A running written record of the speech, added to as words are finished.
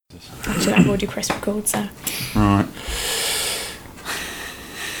Actually, I've already pressed record, so... Right.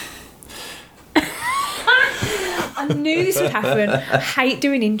 I knew this would happen. I hate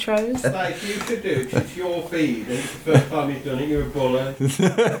doing intros. Like, you could do it. It's your feed. And it's the first time you've done it. You're a bully.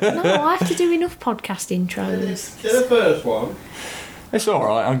 No, I have to do enough podcast intros. To the first one. It's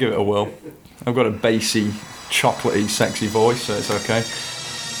alright, I'll give it a whirl. I've got a bassy, chocolatey, sexy voice, so it's okay.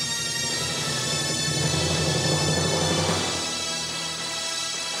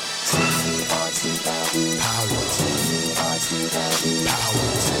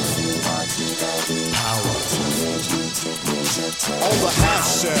 On the half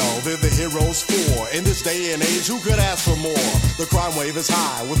shell, they're the heroes for. In this day and age, who could ask for more? The crime wave is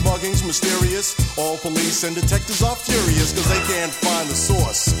high, with muggings mysterious. All police and detectives are furious, cause they can't find the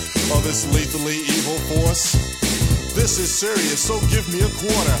source of this lethally evil force. This is serious, so give me a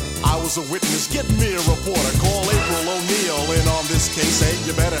quarter. I was a witness, get me a reporter. Call April O'Neil in on this case. Hey,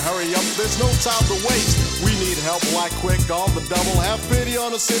 you better hurry up, there's no time to waste. We need help like quick on the double. Have pity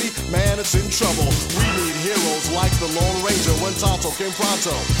on the city, man, it's in trouble. We need heroes like the Lone Ranger. When Tonto came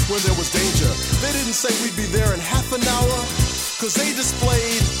pronto, when there was danger. They didn't say we'd be there in half an hour, cause they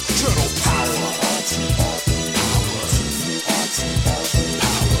displayed turtle power.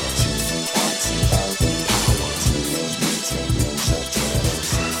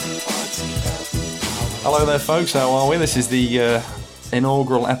 Hello there, folks. How are we? This is the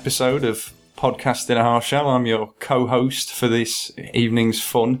inaugural episode of Podcast in a Half Shell. I'm your co-host for this evening's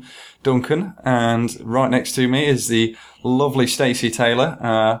fun, Duncan, and right next to me is the lovely Stacey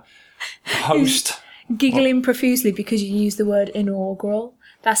Taylor, host. Giggling profusely because you used the word inaugural.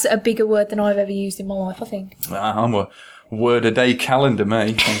 That's a bigger word than I've ever used in my life, I think. I'm a word-a-day calendar,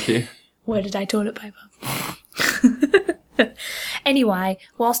 mate. Thank you. Word-a-day toilet paper. Anyway,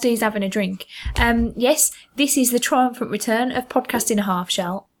 whilst he's having a drink, yes, this is the triumphant return of Podcast in a Half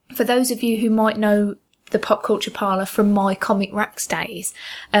Shell. For those of you who might know the Pop Culture Parlour from my Comic Racks days,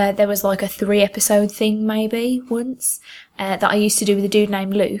 there was like a 3-episode thing maybe once that I used to do with a dude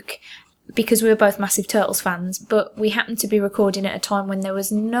named Luke, because we were both massive Turtles fans, but we happened to be recording at a time when there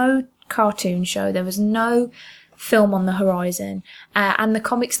was no cartoon show, there was no film on the horizon, and the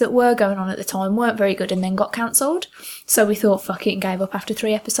comics that were going on at the time weren't very good and then got cancelled, so we thought fuck it and gave up after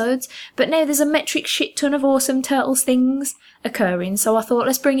 3 episodes. But now there's a metric shit ton of awesome Turtles things occurring, so I thought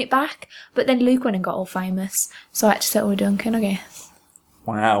let's bring it back. But then Luke went and got all famous, so I had to settle with Duncan, I guess.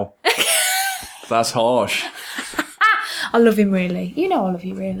 Wow. That's harsh. I love him really. You know I love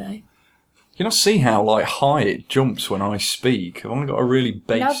you really. You not see how like high it jumps when I speak? I've only got a really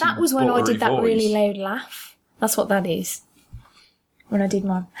bassy, No, that was when I did that voice. really loud laugh. That's what that is. When I did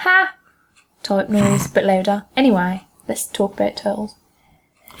my ha type noise, but louder. Anyway, let's talk about Turtles.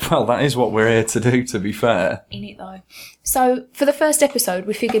 Well, that is what we're here to do, to be fair. In it though. So, for the first episode,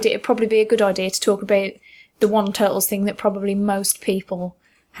 we figured it'd probably be a good idea to talk about the one Turtles thing that probably most people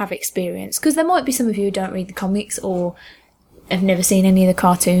have experienced. Because there might be some of you who don't read the comics or have never seen any of the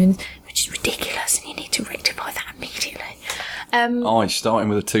cartoons, which is ridiculous, and you need to rectify that immediately. Starting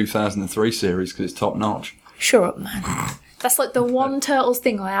with the 2003 series because it's top notch. Shut up, man. That's like the one Turtles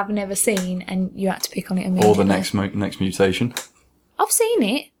thing I have never seen, and you had to pick on it immediately. Or the next mutation. I've seen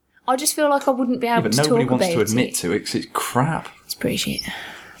it. I just feel like I wouldn't be able to talk about it. But nobody wants to admit to it because it's crap. It's pretty shit.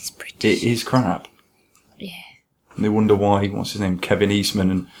 It's pretty It is crap. Yeah. And they wonder why, what's his name, Kevin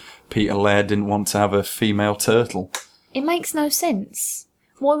Eastman and Peter Laird didn't want to have a female turtle. It makes no sense.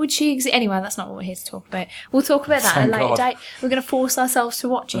 Why would she exist? Anyway, that's not what we're here to talk about. We'll talk about that at a later date. We're going to force ourselves to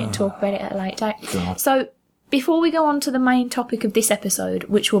watch it and talk about it at a later date. God. So, before we go on to the main topic of this episode,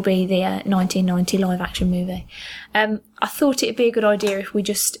 which will be the 1990 live-action movie, I thought it'd be a good idea if we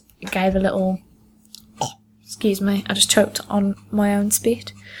just gave a little... Excuse me, I just choked on my own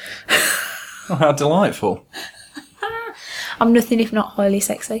spit. Oh, how delightful. I'm nothing if not highly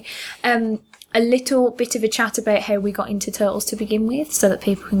sexy. A little bit of a chat about how we got into Turtles to begin with, so that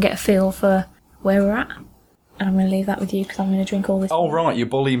people can get a feel for where we're at. And I'm going to leave that with you because I'm going to drink all this. Oh, right, you're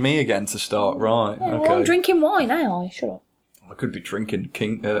bullying me again to start, right. Yeah, okay. well, I'm drinking wine now. Shut up. I could be drinking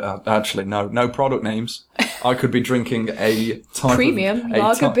actually, no product names. I could be drinking a type Premium of...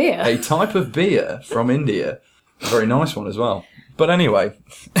 lager beer. A type of beer from India. A very nice one as well. But anyway,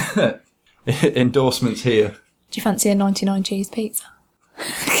 endorsements here. Do you fancy a 99 cheese pizza?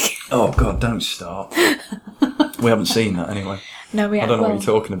 Oh, God, don't start. We haven't seen that anyway. No, we I don't know what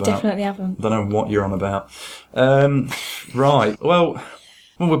you're talking about. Definitely haven't. I don't know what you're on about. Right. Well,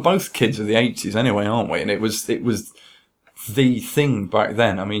 we're both kids of the 80s anyway, aren't we? And it was the thing back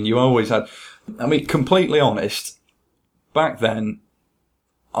then. I mean, you always had... I mean, completely honest, back then,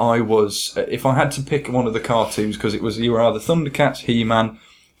 I was... If I had to pick one of the cartoons, because it was you were either Thundercats, He-Man,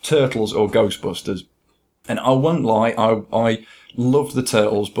 Turtles or Ghostbusters. And I won't lie, I loved the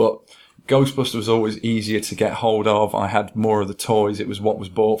Turtles, but Ghostbusters was always easier to get hold of. I had more of the toys. It was what was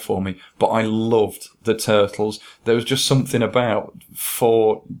bought for me. But I loved the Turtles. There was just something about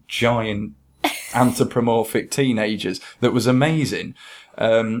 4 giant anthropomorphic teenagers that was amazing.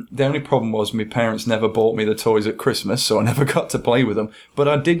 The only problem was my parents never bought me the toys at Christmas, so I never got to play with them. But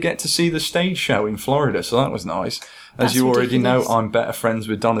I did get to see the stage show in Florida, so that was nice. As you already know, I'm better friends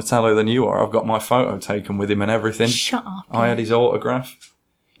with Donatello than you are. I've got my photo taken with him and everything. Shut up. I had his autograph.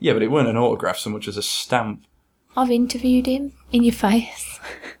 Yeah, but it weren't an autograph so much as a stamp. I've interviewed him in your face.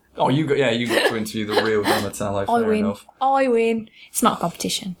 Oh, you got to interview the real Donatello. Fair enough. I win. It's not a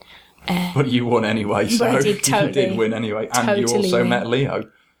competition. But you won anyway, so I did, totally, you did win anyway. And you also met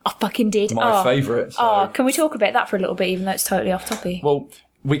Leo. I fucking did. My favourite. So. Oh, can we talk about that for a little bit, even though it's totally off topic? Well,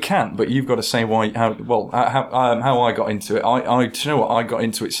 we can, but you've got to say how I got into it. Do you know what? I got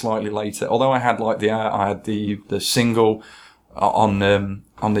into it slightly later. Although I had the single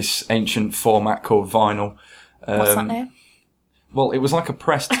on this ancient format called vinyl. What's that now? Well, it was like a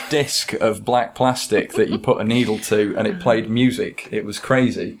pressed disc of black plastic that you put a needle to, and it played music. It was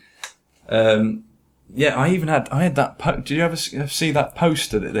crazy. Yeah, I had that. Did you ever see that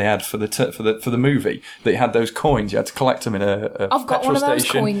poster that they had for the movie? They had those coins. You had to collect them in a I've got one of those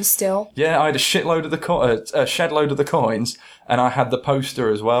station. coins still. Yeah, I had a shitload of a shed load of the coins, and I had the poster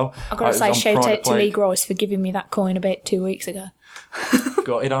as well. I've got to say, shout out to Lee Grice for giving me that coin about 2 weeks ago.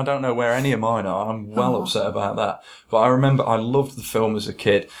 I don't know where any of mine are. I'm upset about that. But I remember I loved the film as a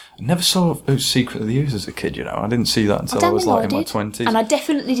kid. I never saw Secret of the Ooze as a kid, you know. I didn't see that until I was like in my 20s. And I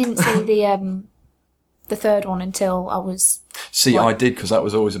definitely didn't see the third one until I was... See, I did, because that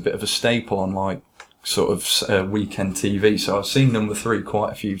was always a bit of a staple on like sort of weekend TV. So I've seen number 3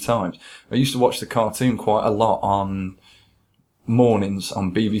 quite a few times. I used to watch the cartoon quite a lot on mornings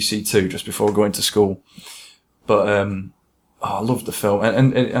on BBC Two just before going to school. But I loved the film,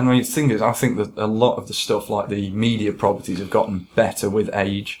 and I mean, the thing is, I think that a lot of the stuff, like the media properties, have gotten better with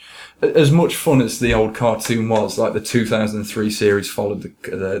age. As much fun as the old cartoon was, like the 2003 series followed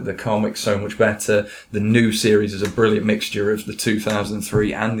the comics so much better. The new series is a brilliant mixture of the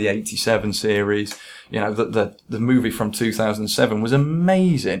 2003 and the 87 series. You know, the movie from 2007 was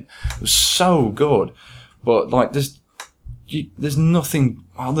amazing. It was so good, but like there's nothing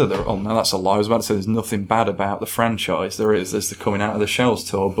other than... Oh, no, that's a lie. I was about to say there's nothing bad about the franchise. There's the Coming Out of the Shells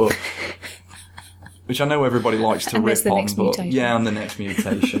tour, but... which I know everybody likes to rip on, but... Mutation. Yeah, and the Next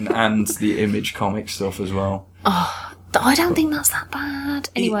Mutation, and the Image comic stuff as well. Oh, I don't think that's that bad.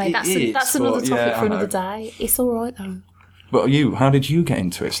 Anyway, that's another topic for another day. It's alright, though. But how did you get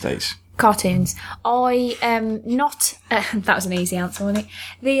into it, Stace? Cartoons. I not... that was an easy answer, wasn't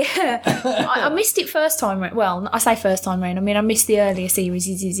it? I missed it first time round. Well, I say first time round. I mean, I missed the earlier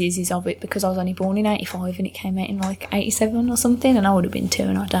series of it because I was only born in 85 and it came out in like 87 or something, and I would have been 2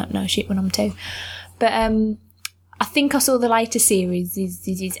 and I don't know shit when I'm 2. But I think I saw the later series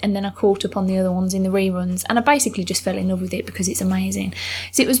and then I caught up on the other ones in the reruns, and I basically just fell in love with it because it's amazing.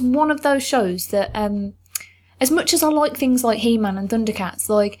 So it was one of those shows that, as much as I like things like He-Man and Thundercats,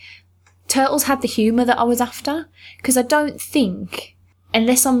 like... Turtles had the humour that I was after, because I don't think,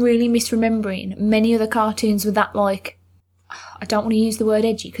 unless I'm really misremembering, many other cartoons were that, like, I don't want to use the word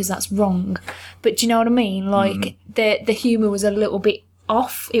edgy because that's wrong, but do you know what I mean? Like, the humour was a little bit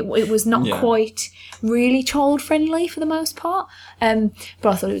off. It was not quite really child friendly for the most part, but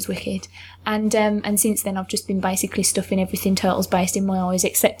I thought it was wicked. And since then I've just been basically stuffing everything Turtles based in my eyes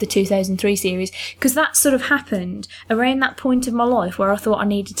except the 2003 series, because that sort of happened around that point of my life where I thought I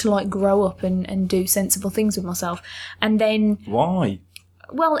needed to like grow up and do sensible things with myself. And then... Why?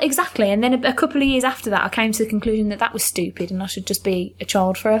 Well, exactly. And then a couple of years after that I came to the conclusion that was stupid and I should just be a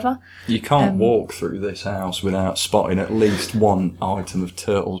child forever. You can't walk through this house without spotting at least one item of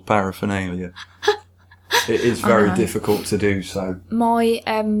Turtles paraphernalia. It is very difficult to do so. My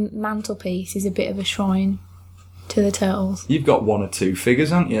mantelpiece is a bit of a shrine to the Turtles. You've got 1 or 2 figures,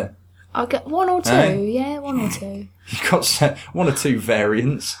 haven't you? I've got 1 or 2, yeah, 1 or 2. You've got 1 or 2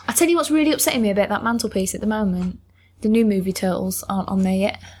 variants. I tell you what's really upsetting me about that mantelpiece at the moment. The new movie Turtles aren't on there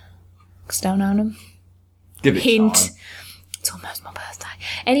yet. Because I don't own them. Give it Hint. time. It's almost my birthday.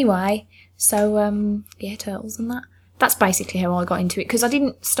 Anyway, so, yeah, Turtles and that. That's basically how I got into it, because I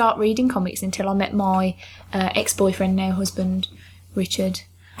didn't start reading comics until I met my ex-boyfriend, now husband, Richard.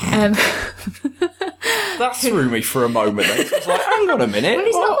 That threw me for a moment. I was like, hang on a minute. Well,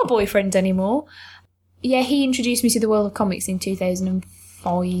 he's not my boyfriend anymore. Yeah, he introduced me to the world of comics in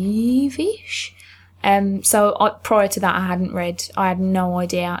 2005-ish. So prior to that, I had no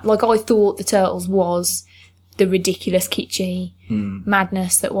idea. Like, I thought the Turtles was the ridiculous, kitschy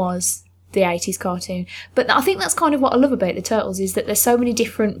madness that was the 80s cartoon. But I think that's kind of what I love about the Turtles, is that there's so many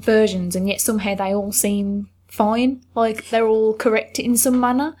different versions, and yet somehow they all seem fine. Like, they're all correct in some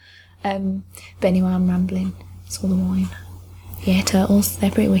manner. But anyway, I'm rambling. It's all the wine. Yeah, Turtles,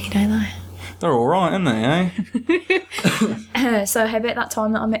 they're pretty wicked, ain't they? They're all right, aren't they, eh? So how about that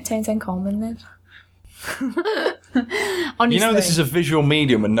time that I met Townsend Coleman then? Honestly, You know this is a visual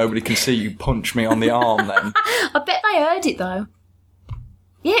medium and nobody can see you punch me on the arm then. I bet they heard it though.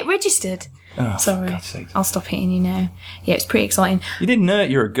 Yeah, it registered. Oh, Sorry, for God's sake. I'll stop hitting you now. Yeah, it's pretty exciting. You didn't hurt,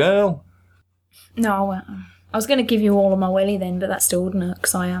 you're a girl. No, I won't. I was going to give you all of my welly then, but that's still wouldn't it?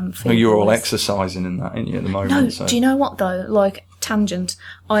 Because I am. Well, you're all exercising in that, aren't you, at the moment? No, so. do you know what though? Like, tangent.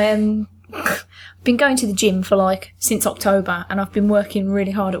 I am. Been going to the gym for like since October, and I've been working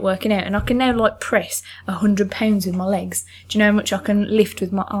really hard at working out, and I can now like press 100 pounds with my legs. Do you know how much I can lift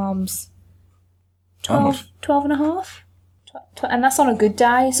with my arms? 12 and a half. And that's on a good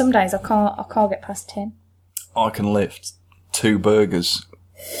day. Some days I can't get past 10. I can lift 2 burgers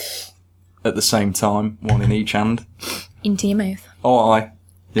at the same time, one in each hand. Into your mouth. Oh, aye.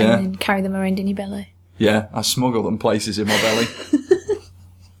 Yeah. And then carry them around in your belly. Yeah, I smuggle them places in my belly.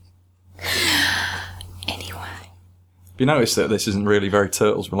 Anyway. You notice that this isn't really very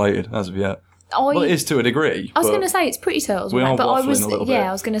Turtles related as of yet. Well, it is to a degree. I was but going to say it's pretty Turtles, we are but I was waffling a little bit.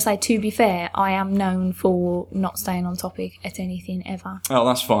 I was going to say, to be fair, I am known for not staying on topic at anything ever. Oh,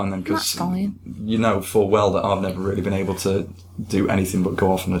 that's fine then, because That's fine. you know full well that I've never really been able to do anything but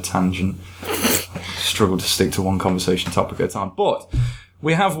go off on a tangent. Struggle to stick to one conversation topic at a time. But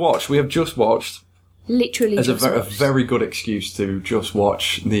we have just watched, Literally, as a just watched. very good excuse to just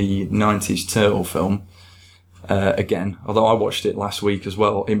watch the 90s Turtle film again, although I watched it last week as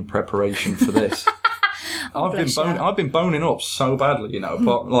well in preparation for this. I've been boning up so badly, you know,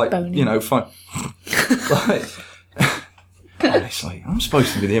 but like, Boning. you know, fine. Like, honestly, I'm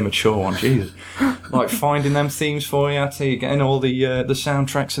supposed to be the immature one, Jesus. Like, finding them themes for you, getting all the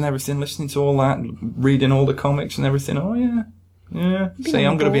soundtracks and everything, listening to all that, reading all the comics and everything. Oh, yeah. Yeah. See,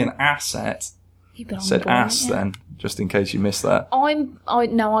 I'm going to be an asset. You've been on Said the ball, ass yeah. then, just in case you missed that.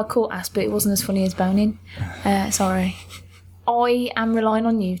 I caught ass, but it wasn't as funny as boning. Sorry. I am relying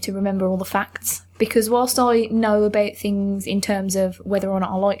on you to remember all the facts, because whilst I know about things in terms of whether or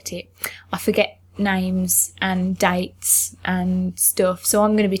not I liked it, I forget names and dates and stuff. So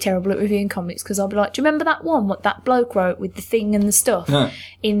I'm going to be terrible at reviewing comics, because I'll be like, do you remember that one, what that bloke wrote with the thing and the stuff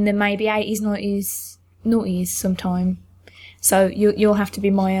in the maybe 80s, 90s, noughties sometime. So you'll have to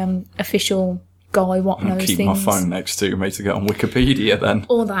be my official guy what knows Keep things. my phone next to me to get on Wikipedia then.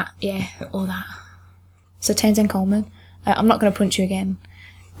 All that, yeah, all that. So Townsend Coleman, I'm not going to punch you again,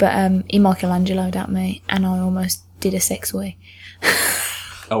 but he Michelangelo'd at me, and I almost did a sex way.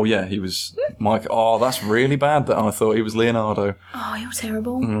 Oh yeah, he was Mike. Oh, that's really bad that I thought he was Leonardo. Oh, you're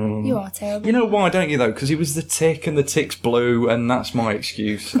terrible. You are terrible. You know why, don't you, though? Because he was the Tick and the Tick's blue, and that's my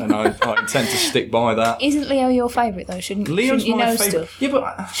excuse, and I intend to stick by that. Isn't Leo your favourite though? Shouldn't you know stuff? Yeah,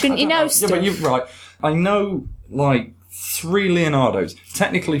 but Shouldn't you know stuff? Yeah, but you're right. I know like 3 Leonardos,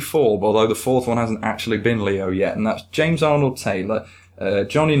 technically 4, although the 4th one hasn't actually been Leo yet, and that's James Arnold Taylor,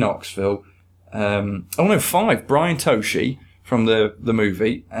 Johnny Knoxville. 5. Brian Toshi from the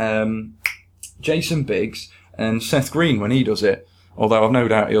movie, Jason Biggs, and Seth Green when he does it. Although I've no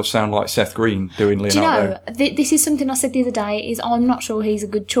doubt he'll sound like Seth Green doing Leonardo. Do you know, this is something I said the other day, is I'm not sure he's a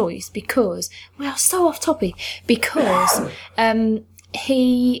good choice, because we are so off topic, because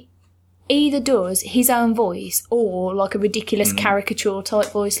he either does his own voice or like a ridiculous caricature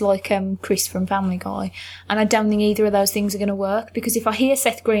type voice like Chris from Family Guy, and I don't think either of those things are going to work, because if I hear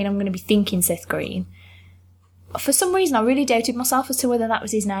Seth Green I'm going to be thinking Seth Green. For some reason I really doubted myself as to whether that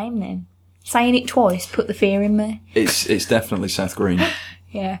was his name then. Saying it twice put the fear in me. It's definitely Seth Green.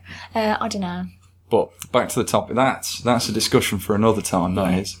 Yeah, I don't know. But back to the topic. That's a discussion for another time,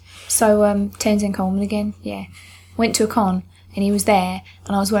 that is. So, Townsend Coleman again, yeah. Went to a con, and he was there,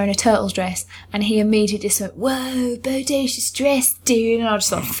 and I was wearing a Turtles dress, and he immediately just went, whoa, bodacious dress, dude, and I just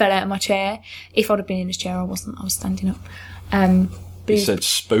sort of fell out of my chair. If I'd have been in his chair, I wasn't, I was standing up. But He said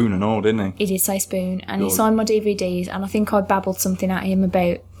spoon and all, didn't he? he did say spoon, and Good. he signed my DVDs, and I think I babbled something at him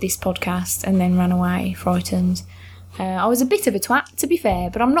about this podcast, and then ran away, frightened. I was a bit of a twat, to be fair,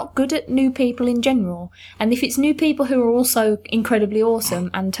 but I'm not good at new people in general. And if it's new people who are also incredibly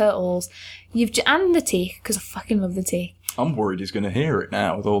awesome, and Turtles, and the Tick, because I fucking love the Tick. I'm worried he's going to hear it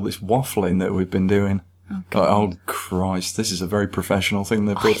now with all this waffling that we've been doing. Oh Christ, this is a very professional thing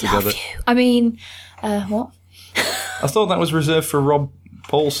they've put together. I mean, what? I thought that was reserved for Rob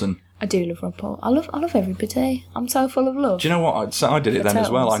Paulson. I do love Rob Paul. I love everybody. I'm so full of love. Do you know what? I did it then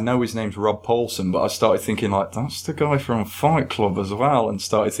as well. Turtles. I know his name's Rob Paulson, but I started thinking, like, that's the guy from Fight Club as well, and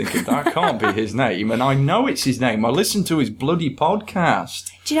started thinking, that can't be his name. And I know it's his name. I listened to his bloody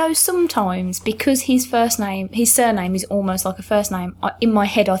podcast. Do you know, sometimes, because his surname is almost like a first name, in my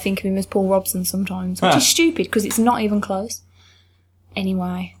head I think of him as Paul Robson sometimes, which is stupid because it's not even close.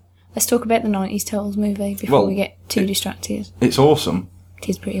 Anyway, let's talk about the 90s Turtles movie before we get too distracted. It's awesome. It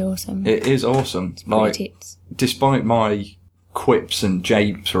is pretty awesome. It is awesome. Like, tits. despite my quips and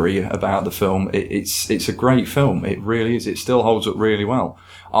japery about the film, it's a great film. It really is. It still holds up really well.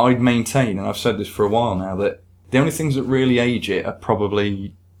 I'd maintain, and I've said this for a while now, that the only things that really age it are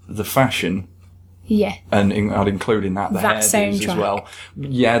probably the fashion. Yeah. And I'd include in that the that hairdos soundtrack as well.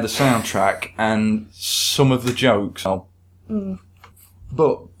 Yeah, the soundtrack and some of the jokes.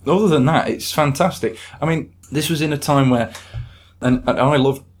 But other than that, it's fantastic. I mean, this was in a time where, and I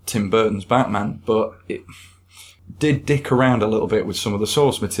love Tim Burton's Batman, but it did dick around a little bit with some of the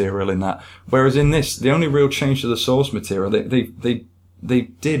source material in that. Whereas in this, the only real change to the source material, they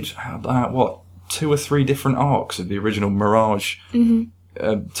did about 2 or 3 different arcs of the original Mirage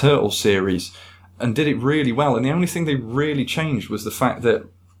Turtle series, and did it really well. And the only thing they really changed was the fact that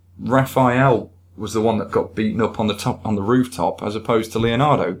Raphael was the one that got beaten up on the rooftop, as opposed to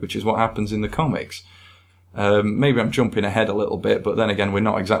Leonardo, which is what happens in the comics. Maybe I'm jumping ahead a little bit, but then again, we're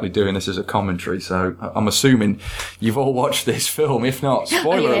not exactly doing this as a commentary, so I'm assuming you've all watched this film. If not,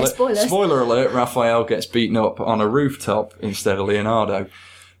 spoiler alert, Raphael gets beaten up on a rooftop instead of Leonardo.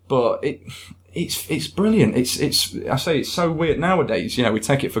 But it's brilliant. I say it's so weird nowadays. You know, we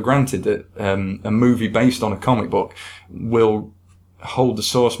take it for granted that a movie based on a comic book will hold the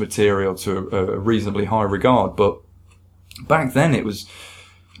source material to a reasonably high regard, but back then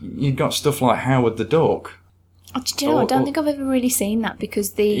you'd got stuff like Howard the Duck. Do you know, I don't think I've ever really seen that,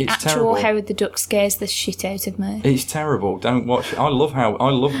 because the actual terrible. Howard the Duck scares the shit out of me. It's terrible. Don't watch it. I love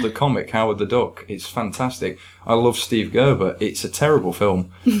the comic Howard the Duck. It's fantastic. I love Steve Gerber. It's a terrible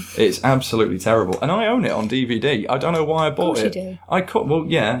film. It's absolutely terrible. And I own it on DVD. I don't know why I bought it. Of course you do. I could, well,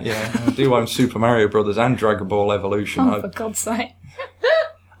 yeah. I do own Super Mario Brothers and Dragon Ball Evolution. Oh, for God's sake.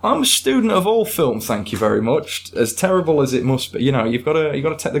 I'm a student of all film, thank you very much. As terrible as it must be, you know, you've got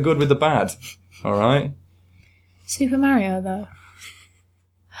to take the good with the bad. All right. Super Mario, though.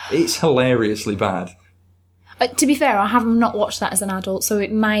 It's hilariously bad. To be fair, I have not watched that as an adult, so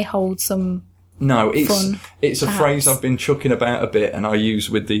it may hold some. No, fun, it's a perhaps. phrase I've been chucking about a bit, and I use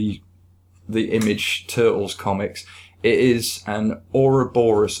with the Image Turtles comics. It is an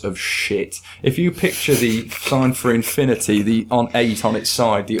Ouroboros of shit. If you picture the sign for infinity, the 8 on its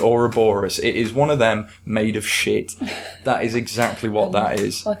side, the Ouroboros, it is one of them made of shit. That is exactly what that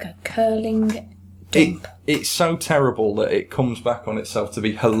is. Like a curling dump. It's so terrible that it comes back on itself to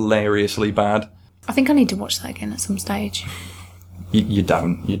be hilariously bad. I think I need to watch that again at some stage. You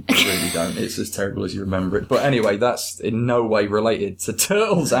don't. You really don't. It's as terrible as you remember it. But anyway, that's in no way related to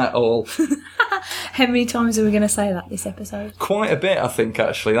Turtles at all. How many times are we going to say that this episode? Quite a bit, I think,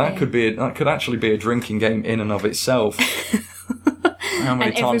 actually. That could actually be a drinking game in and of itself. How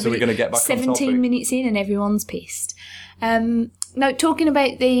many times are we going to get back on topic? 17 minutes in and everyone's pissed. No, talking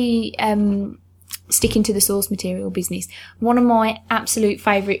about the sticking to the source material business, one of my absolute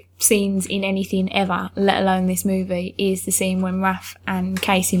favourite scenes in anything ever, let alone this movie, is the scene when Raph and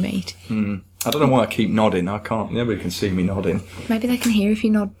Casey meet. I don't know why I keep nodding. I can't. Nobody can see me nodding. Maybe they can hear if you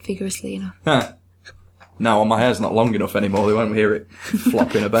nod vigorously enough. No, my hair's not long enough anymore. They won't hear it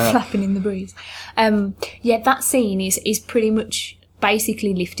flopping about. Flapping in the breeze. Yeah, that scene is pretty much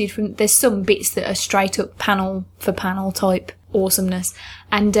basically lifted from. There's some bits that are straight up panel for panel type awesomeness,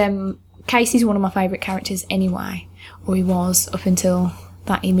 and Casey's one of my favourite characters anyway, or he was up until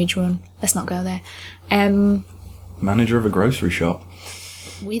that Image run. Let's not go there. Manager of a grocery shop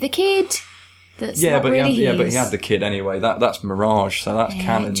With a kid. That's yeah, not but really he had, his. he had the kid anyway. That's Mirage, so that's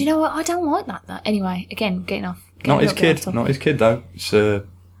canon. Do you know what? I don't like that. Anyway, again, getting off. Not his kid. Not his kid though. It's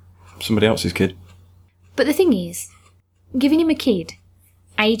somebody else's kid. But the thing is, giving him a kid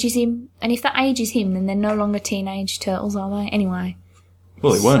ages him, and if that ages him, then they're no longer teenage turtles, are they? Anyway.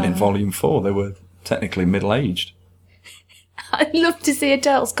 Well, they weren't in Volume 4. They were technically middle-aged. I'd love to see a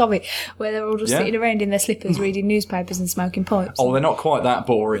Turtles comic where they're all just sitting around in their slippers reading newspapers and smoking pipes. Oh, they're not quite that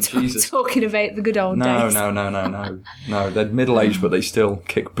boring, Jesus. Talking about the good old days. No, they're middle-aged, but they still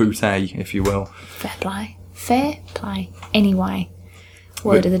kick boot A, if you will. Fair play. Anyway,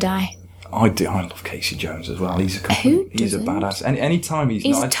 word of the day. I do. I love Casey Jones as well. He's a Who he's a doesn't? badass. Any time he's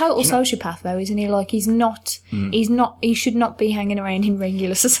He's not, a total do you know- sociopath, though, isn't he? Like, he's not. He should not be hanging around in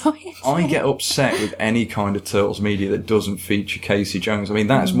regular society. I get upset with any kind of Turtles media that doesn't feature Casey Jones. I mean,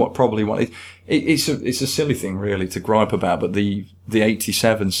 that's it's a silly thing, really, to gripe about. But the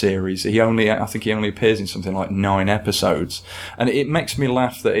 87 series, I think he only appears in something like 9 episodes, and it makes me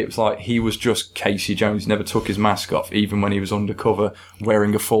laugh that it was like he was just Casey Jones, never took his mask off, even when he was undercover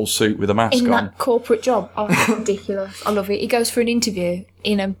wearing a full suit with a mask in on. that corporate job. Oh, it's ridiculous. I love it. He goes for an interview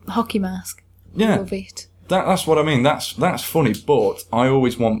in a hockey mask. Yeah. Love it. That's what I mean. That's funny, but I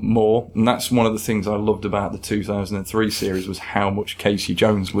always want more, and that's one of the things I loved about the 2003 series was how much Casey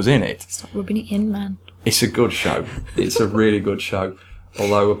Jones was in it. Stop rubbing it in, man. It's a good show. It's a really good show.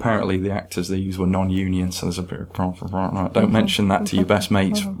 Although apparently the actors they used were non-union, so there's a bit of problem. Right. Don't mention that to your best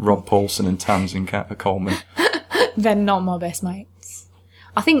mates, Rob Paulson and Tamsin Coleman. They're not my best mates.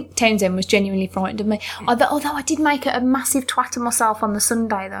 I think Townsend was genuinely frightened of me. Although I did make a massive twat of myself on the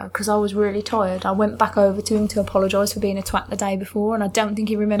Sunday, though, because I was really tired. I went back over to him to apologise for being a twat the day before, and I don't think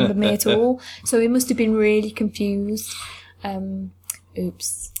he remembered me at all. So he must have been really confused.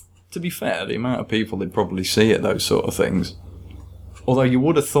 Oops. To be fair, the amount of people that probably see at those sort of things. Although you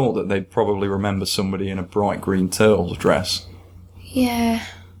would have thought that they'd probably remember somebody in a bright green Turtles dress. Yeah.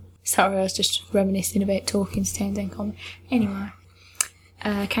 Sorry, I was just reminiscing about talking to Townsend Coleman. Anyway.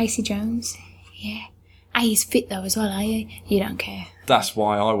 Casey Jones. Yeah. Hey, he's fit though as well, are you? You don't care. That's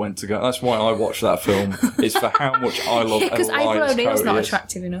why I that's why I watched that film. It's for how much I love Because April Elias O'Neil's not Cote.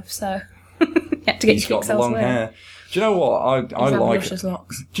 attractive enough, so you have to get He's your got kicks the long elsewhere. hair. Do you know what? I like it. Luscious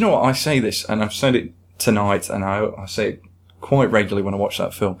locks. Do you know what? I say this, and I've said it tonight, and I say it quite regularly when I watch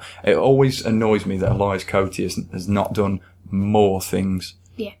that film. It always annoys me that Elias Cote has not done more things.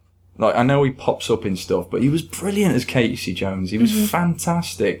 Yeah. Like, I know he pops up in stuff, but he was brilliant as Casey Jones. He was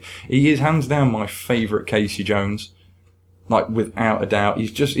fantastic. He is hands down my favourite Casey Jones. Like, without a doubt.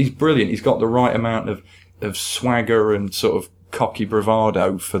 He's brilliant. He's got the right amount of swagger and sort of cocky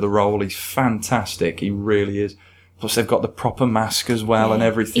bravado for the role. He's fantastic. He really is. Plus, they've got the proper mask as well and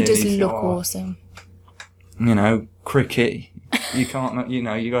everything. He does He's- look awesome. You know, cricket. You can't, you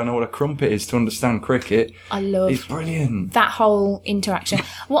gotta know what a crumpet is to understand cricket. I love It's brilliant. that whole interaction.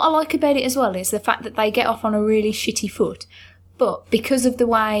 What I like about it as well is the fact that they get off on a really shitty foot, but because of the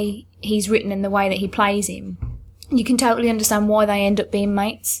way he's written and the way that he plays him, you can totally understand why they end up being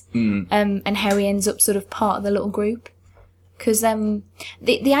mates, and how he ends up sort of part of the little group. Because the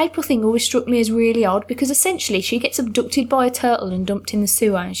April thing always struck me as really odd, because essentially she gets abducted by a turtle and dumped in the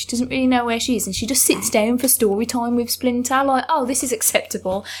sewer, and she doesn't really know where she is, and she just sits down for story time with Splinter, like, oh, this is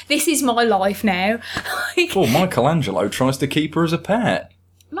acceptable. This is my life now. Like, Well, Michelangelo tries to keep her as a pet.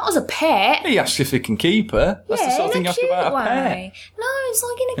 not as a pet. He asks if he can keep her. That's the sort of in thing a you ask cute about a pet. way. No, it's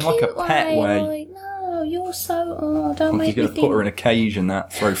like in a In like a cute pet way. Like, no, you're so. Oh, don't Like make you're me going to put her in think. a cage and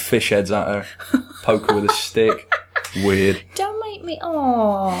that, throw fish heads at her, poke her with a stick. Weird. Don't make me.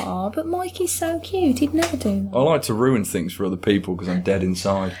 Oh, but Mikey's so cute. He'd never do that. I like to ruin things for other people because I'm dead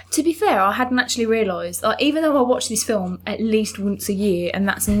inside. To be fair, I hadn't actually realised. Like, even though I watch this film at least once a year, and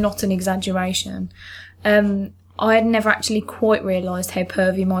that's not an exaggeration, I had never actually quite realised how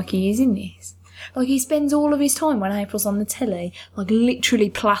pervy Mikey is in this. Like, he spends all of his time when April's on the telly, like, literally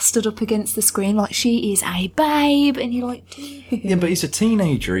plastered up against the screen, like, she is a babe, and you're like, dude. Yeah, but he's a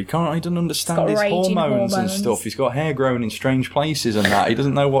teenager. He doesn't understand got his raging hormones and hormones. stuff. He's got hair growing in strange places and that. He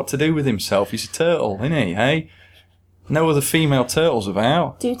doesn't know what to do with himself. He's a turtle, isn't he? Hey, no other female turtles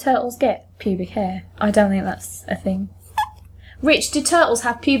about. Do turtles get pubic hair? I don't think that's a thing. Rich, do turtles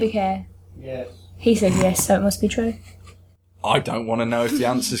have pubic hair? Yes. He said yes, so it must be true. I don't want to know if the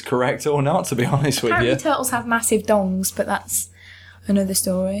answer's correct or not, to be honest with Apparently you. turtles have massive dongs, but that's another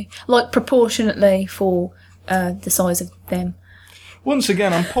story. Like, proportionately for the size of them. Once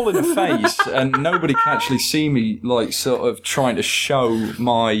again, I'm pulling a face, and nobody can actually see me, like, sort of trying to show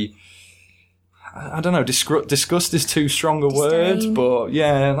my... I don't know, disgust is too strong a word, Disdain. but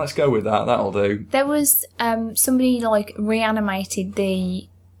yeah, let's go with that. That'll do. There was somebody, like, reanimated the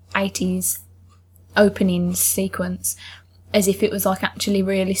 80s opening sequence as if it was, like, actually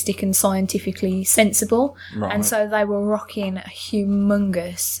realistic and scientifically sensible. Right. And so they were rocking a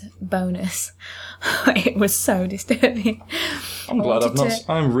humongous bonus. It was so disturbing.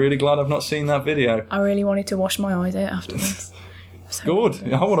 I'm really glad I've not seen that video. I really wanted to wash my eyes out afterwards.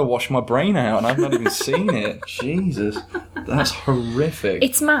 Good. I want to wash my brain out, and I've not even seen it. Jesus, that's horrific.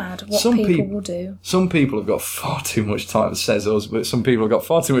 It's mad what Some people peop- will do. Some people have got far too much time, says us, but some people have got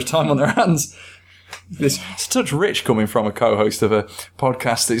far too much time on their hands. It's such rich coming from a co-host of a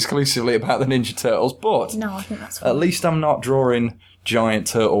podcast exclusively about the Ninja Turtles, but No, I think that's at fine. least I'm not drawing giant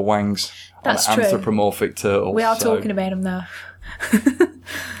turtle wangs That's on true. anthropomorphic turtles. We are so- talking about them though.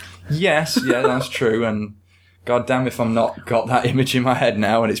 Yes, yeah, that's true. And god damn if I'm not got that image in my head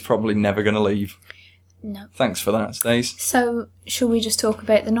now, and it's probably never going to leave. No. Thanks for that, Stace. So, shall we just talk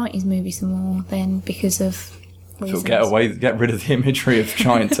about the 90s movie some more then, because of reasons? If we'll get rid of the imagery of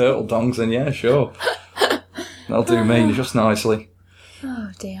giant turtle dongs, then yeah, sure. That'll do me just nicely.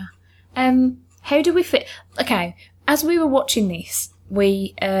 Oh dear. How do we fit? Okay, as we were watching this,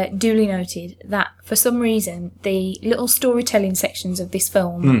 we duly noted that for some reason the little storytelling sections of this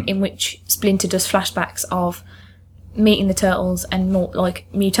film, in which Splinter does flashbacks of meeting the turtles and more like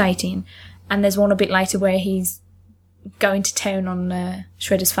mutating, and there's one a bit later where he's going to town on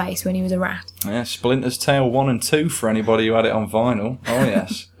Shredder's face when he was a rat. Yeah, Splinter's Tale 1 and 2 for anybody who had it on vinyl. Oh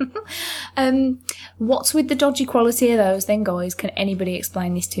yes. What's with the dodgy quality of those then, guys? Can anybody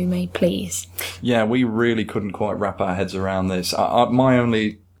explain this to me, please? Yeah, we really couldn't quite wrap our heads around this. My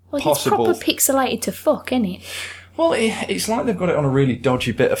only Like, possible... it's proper pixelated to fuck, isn't it? Well, it's like they've got it on a really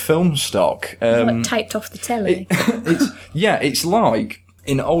dodgy bit of film stock. Like taped off the telly. It's like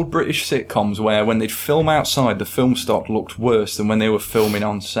in old British sitcoms where when they'd film outside, the film stock looked worse than when they were filming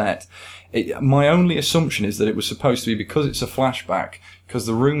on set. My only assumption is that it was supposed to be because it's a flashback, because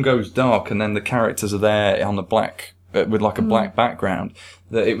the room goes dark and then the characters are there on the black, with like a black background,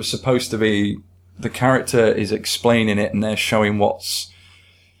 that it was supposed to be the character is explaining it and they're showing what's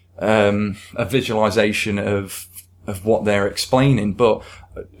a visualization of what they're explaining, but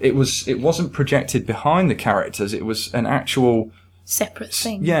it wasn't projected behind the characters. It was an actual Separate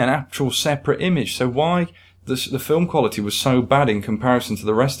thing. an actual separate image. So why the film quality was so bad in comparison to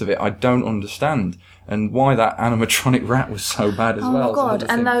the rest of it, I don't understand. And why that animatronic rat was so bad as well. Oh god,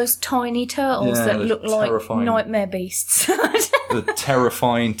 and those tiny turtles Yeah, that those look like terrifying- nightmare beasts. The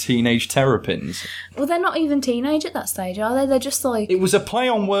terrifying teenage terrapins. Well, they're not even teenage at that stage, are they? They're just like... It was a play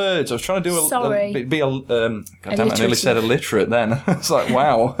on words. I was trying to do Sorry. God damn it, I nearly said illiterate then. It's like,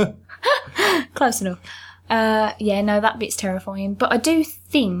 wow. Close enough. Yeah, no, that bit's terrifying. But I do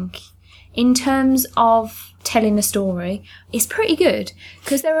think, in terms of telling a story, it's pretty good.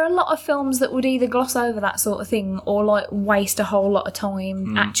 Because there are a lot of films that would either gloss over that sort of thing or, like, waste a whole lot of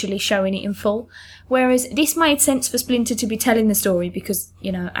time actually showing it in full. Whereas this made sense for Splinter to be telling the story because,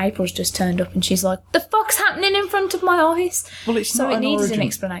 you know, April's just turned up and she's like, the fuck's happening in front of my eyes? Well, it's so not it an needed origin- an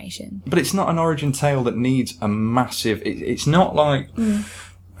explanation. But it's not an origin tale that needs a massive... It's not like...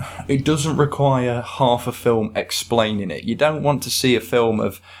 It doesn't require half a film explaining it. You don't want to see a film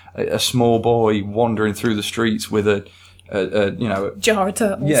of a small boy wandering through the streets with a Jar of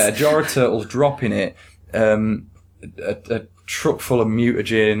turtles. Yeah, a jar of turtles dropping it, a truck full of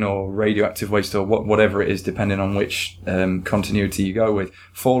mutagen or radioactive waste or whatever it is, depending on which continuity you go with,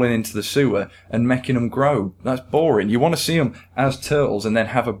 falling into the sewer and making them grow. That's boring. You want to see them as turtles and then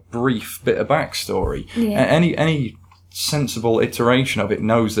have a brief bit of backstory. Yeah. Any sensible iteration of it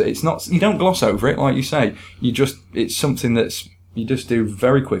knows that it's not. You don't gloss over it, like you say. It's something that's you just do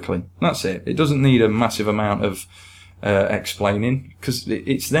very quickly. That's it. It doesn't need a massive amount of explaining because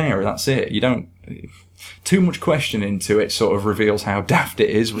it's there. That's it. You don't. Too much questioning to it sort of reveals how daft it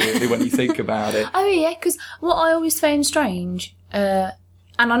is, really, when you think about it. Oh yeah, because what I always found strange, and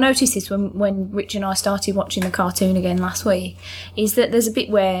I noticed this when Rich and I started watching the cartoon again last week, is that there's a bit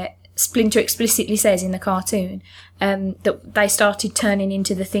where Splinter explicitly says in the cartoon that they started turning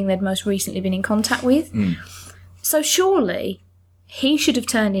into the thing they'd most recently been in contact with. So surely he should have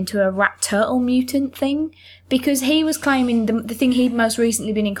turned into a rat turtle mutant thing, because he was claiming the thing he'd most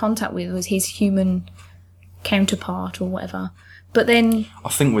recently been in contact with was his human counterpart or whatever. But then I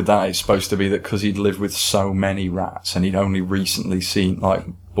think with that it's supposed to be that because he'd lived with so many rats and he'd only recently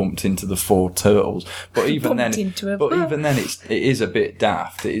bumped into the 4 turtles. But even then, it is a bit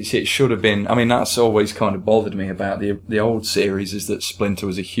daft. It should have been. I mean, that's always kind of bothered me about the old series, is that Splinter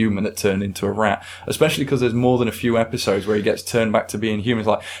was a human that turned into a rat. Especially because there's more than a few episodes where he gets turned back to being human. It's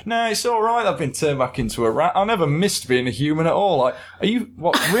like, no, it's all right. I've been turned back into a rat. I never missed being a human at all. Like, are you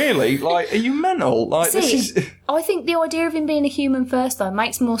really? Like, are you mental? Like, this is. I think the idea of him being a human first, though,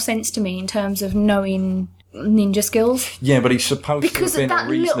 makes more sense to me in terms of knowing ninja skills. Yeah, but he's supposed Because to have been that a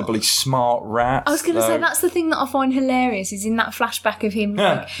reasonably smart rat. I was going to say, that's the thing that I find hilarious, is in that flashback of him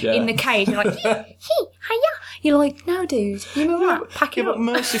in the cage, you're like, hiya. You're like, no, dude, you're a rat, pack it But up.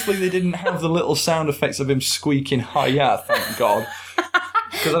 mercifully they didn't have the little sound effects of him squeaking hiya, thank God.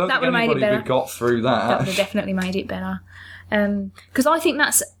 Because I don't That think would've made it anybody would better. have got through That that. would have definitely made it better. Because I think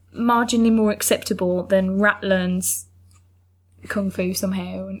that's marginally more acceptable than Rat learns kung fu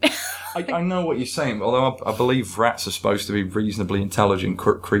somehow. I know what you're saying, although I believe rats are supposed to be reasonably intelligent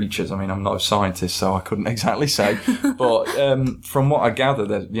creatures. I mean, I'm not a scientist, so I couldn't exactly say. But from what I gather,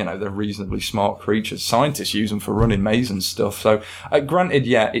 they're reasonably smart creatures. Scientists use them for running mazes and stuff. So, granted,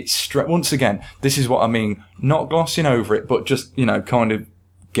 yeah, it's once again, this is what I mean. Not glossing over it, but just kind of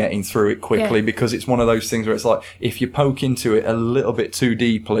getting through it quickly, because it's one of those things where it's like, if you poke into it a little bit too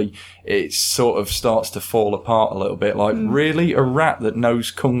deeply, it sort of starts to fall apart a little bit. Like, really? A rat that knows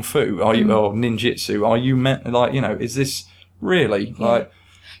kung fu? Or ninjutsu? Are you meant, is this really? Yeah. Like,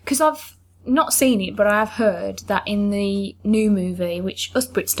 because I've not seen it, but I have heard that in the new movie, which us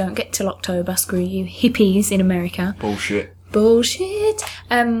Brits don't get till October, screw you, hippies in America. Bullshit.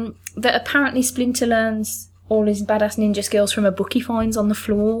 That apparently Splinter learns all his badass ninja skills from a book he finds on the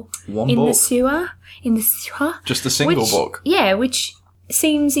floor the sewer. In the sewer. Just a single book. Yeah, which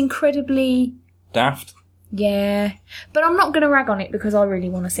seems incredibly daft. Yeah, but I'm not going to rag on it because I really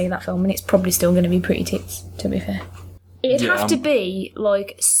want to see that film, and it's probably still going to be pretty tits, to be fair. It'd have to be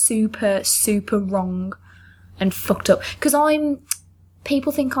like super, super wrong and fucked up. Because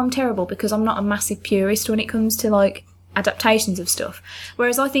people think I'm terrible because I'm not a massive purist when it comes to like adaptations of stuff,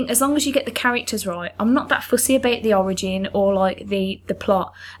 whereas I think as long as you get the characters right, I'm not that fussy about the origin or like the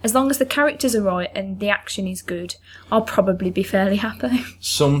plot. As long as the characters are right and the action is good, I'll probably be fairly happy.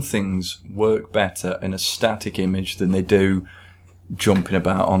 Some things work better in a static image than they do jumping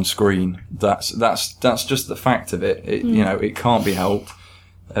about on screen. That's just the fact of it. It can't be helped.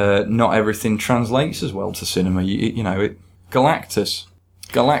 Not everything translates as well to cinema.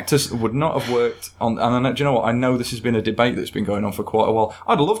 Galactus would not have worked on, and do you know what? I know this has been a debate that's been going on for quite a while.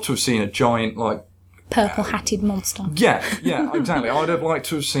 I'd love to have seen a giant, like, purple-hatted monster. Yeah, exactly. I'd have liked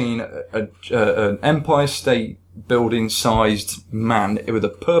to have seen an Empire State Building-sized man with a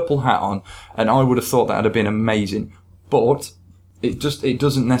purple hat on, and I would have thought that would have been amazing. But it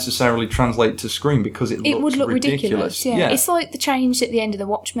doesn't necessarily translate to screen because it would look ridiculous. Yeah. It's like the change at the end of The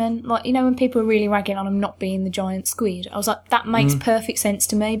Watchmen. Like, when people are really ragging on him not being the giant squid, I was like, that makes perfect sense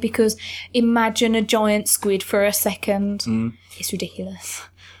to me, because imagine a giant squid for a second. It's ridiculous.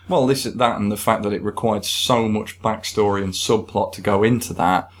 Well, that and the fact that it required so much backstory and subplot to go into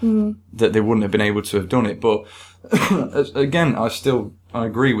that they wouldn't have been able to have done it. But again, I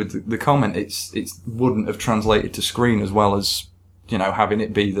agree with the comment. It wouldn't have translated to screen as well as having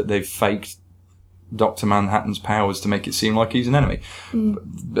it be that they've faked Dr. Manhattan's powers to make it seem like he's an enemy.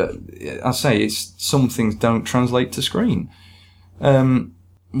 But I say, some things don't translate to screen.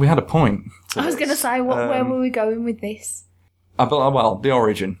 We had a point. I was going to say, where were we going with this? The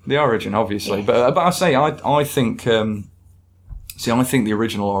origin, obviously. Yeah. But I say, I think, I think the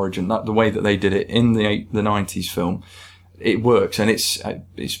original origin, the way that they did it in the 90s film, it works, and it's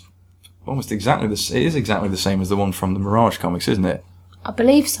almost exactly it is exactly the same as the one from the Mirage comics, isn't it? I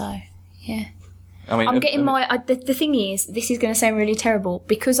believe so. Yeah. I mean, I'm getting the thing is, this is going to sound really terrible,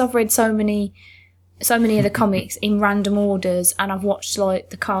 because I've read so many of the comics in random orders, and I've watched like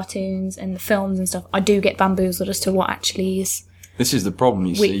the cartoons and the films and stuff. I do get bamboozled as to what actually is. This is the problem.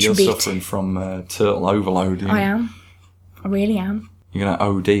 You see, you're suffering from turtle overload. I am. I really am. You're going to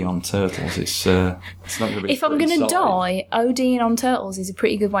OD on turtles. It's not going to be. If I'm going to die, ODing on turtles is a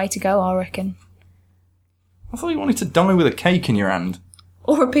pretty good way to go, I reckon. I thought you wanted to die with a cake in your hand.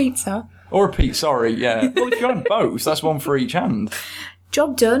 Or a pizza. Sorry, yeah. Well, if you had both, that's one for each hand.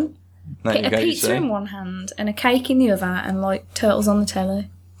 Job done. Get a pizza in one hand and a cake in the other, and like turtles on the telly.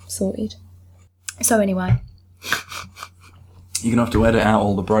 Sorted. So anyway. You're going to have to edit out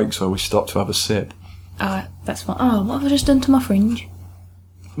all the breaks where we stop to have a sip. That's fine. Oh, what have I just done to my fringe?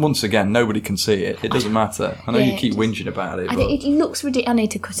 Once again, nobody can see it. It doesn't matter. I know you keep whinging about it. It looks ridiculous. I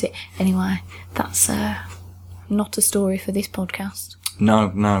need to cut it. Anyway, that's not a story for this podcast. No,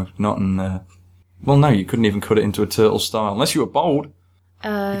 not in... Well, no, you couldn't even cut it into a turtle style. Unless you were bold.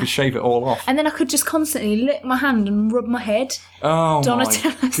 You could shave it all off. And then I could just constantly lick my hand and rub my head. Oh,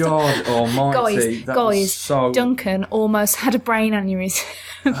 Donatello my God almighty. Guys, Duncan almost had a brain aneurysm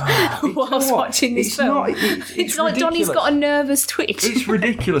whilst watching this film. It's like Donnie's got a nervous twitch. It's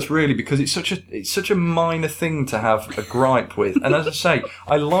ridiculous, really, because it's such a minor thing to have a gripe with. And as I say,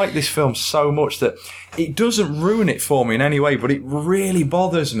 I like this film so much that it doesn't ruin it for me in any way, but it really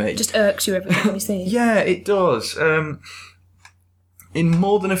bothers me. It just irks you every time you see it. Yeah, it does. In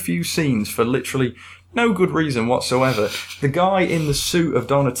more than a few scenes, for literally no good reason whatsoever, the guy in the suit of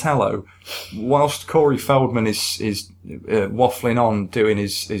Donatello, whilst Corey Feldman is waffling on doing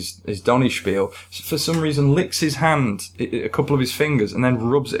his Donnie spiel, for some reason licks his hand, a couple of his fingers, and then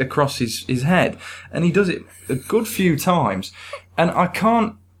rubs it across his head. And he does it a good few times. And I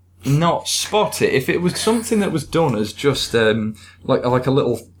can't not spot it. If it was something that was done as just like a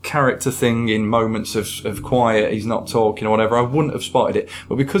little character thing in moments of quiet, he's not talking or whatever, I wouldn't have spotted it.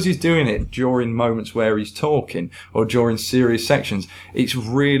 But because he's doing it during moments where he's talking or during serious sections, it's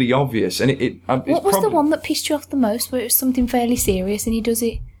really obvious. And what was the one that pissed you off the most, where it was something fairly serious and he does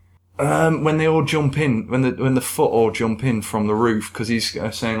it? When they all jump in, when the foot all jump in from the roof, because he's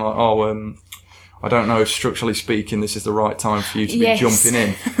saying like, I don't know if structurally speaking this is the right time for you to be jumping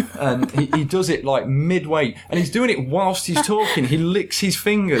in. And he does it like midway, and he's doing it whilst he's talking. He licks his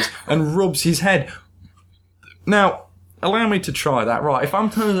fingers and rubs his head. Now, allow me to try that. Right, if I'm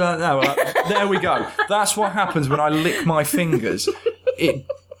turning that now, there we go. That's what happens when I lick my fingers.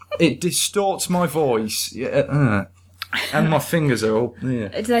 It distorts my voice. And my fingers are all... Yeah.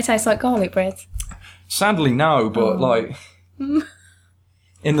 Do they taste like garlic bread? Sadly, no, but like...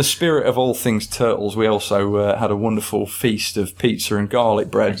 In the spirit of all things Turtles, we also had a wonderful feast of pizza and garlic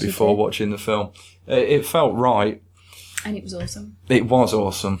bread before watching the film. It felt right. And it was awesome. It was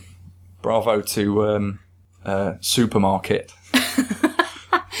awesome. Bravo to Supermarket.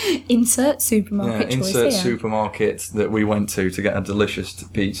 Insert supermarket choice insert here. supermarket that we went to get a delicious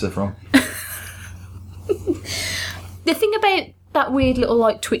pizza from. The thing about that weird little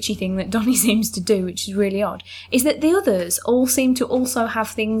like twitchy thing that Donnie seems to do, which is really odd, is that the others all seem to also have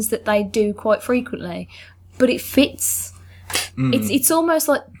things that they do quite frequently, but it fits. It's almost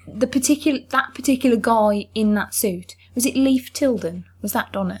like that particular guy in that suit. Was it Leif Tilden? Was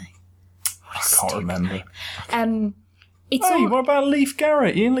that Donnie? I can't remember. What about Leif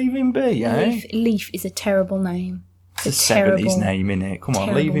Garrett? You leave him be, eh? Leif is a terrible name. It's a 70s name, innit? Come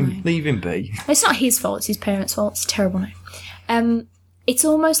on, leave him be. It's not his fault, it's his parents' fault. It's a terrible name. It's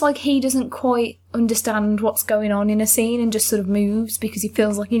almost like he doesn't quite understand what's going on in a scene and just sort of moves because he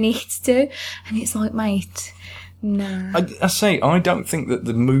feels like he needs to. And it's like, mate, no. I don't think that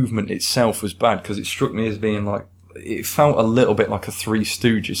the movement itself was bad, because it struck me as being like, it felt a little bit like a Three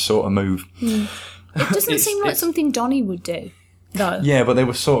Stooges sort of move. It doesn't seem like something Donnie would do, though. Yeah, but they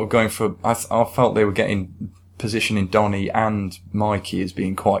were sort of going for... I felt they were positioning Donnie and Mikey as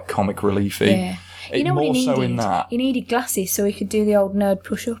being quite comic reliefy. Yeah. You know what he needed? So in that. He needed glasses so he could do the old nerd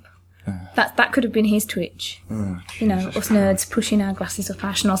push-up. That could have been his twitch. You know, us nerds pushing our glasses up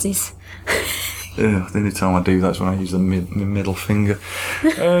our schnozzes. The only time I do that is when I use the middle finger.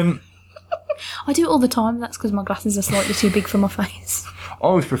 I do it all the time. That's because my glasses are slightly too big for my face. I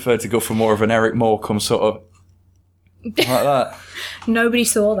always prefer to go for more of an Eric Morecambe sort of... like that. Nobody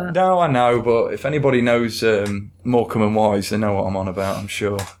saw that. No, I know, but if anybody knows Morecambe and Wise, they know what I'm on about, I'm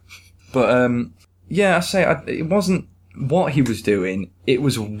sure. But, yeah, it wasn't what he was doing, it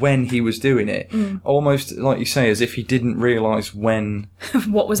was when he was doing it. Almost, like you say, as if he didn't realise when...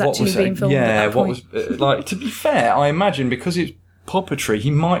 what was actually being filmed at that point. Yeah, what was... like, to be fair, I imagine, because it's puppetry,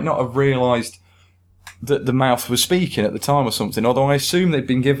 he might not have realised that the mouth was speaking at the time or something, although I assume they'd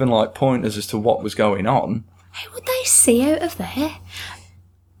been given, like, pointers as to what was going on. How would they see out of there?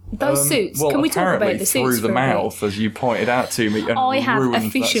 Those suits. Can we talk about the suits through the mouth, as you pointed out to me, and I have ruined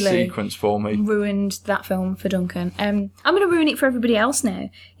officially that sequence for me. Ruined that film for Duncan. I'm going to ruin it for everybody else now.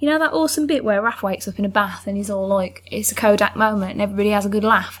 You know that awesome bit where Raph wakes up in a bath and he's all like, it's a Kodak moment and everybody has a good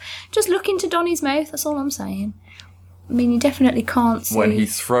laugh. Just look into Donnie's mouth, that's all I'm saying. I mean, you definitely can't see... When he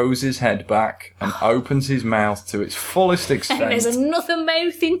throws his head back and opens his mouth to its fullest extent... and there's another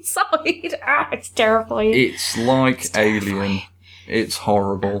mouth inside. It's terrifying. It's like Alien. It's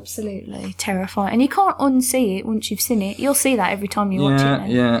horrible. Absolutely terrifying. And you can't unsee it once you've seen it. You'll see that every time you watch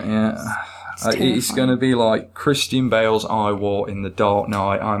it. Yeah. It's going to be like Christian Bale's eye wart in The Dark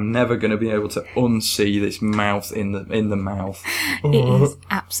Knight. I'm never going to be able to unsee this mouth in the mouth. It is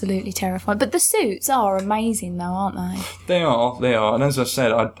absolutely terrifying. But the suits are amazing, though, aren't they? They are. And as I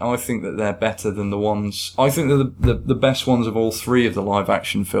said, I think that they're better than the ones... I think they're the best ones of all three of the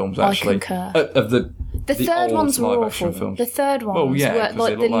live-action films, actually. I concur. The third ones were awful. Films. The third ones were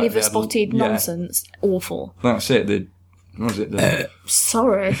like the liver-spotted nonsense. Awful. That's it. What was it?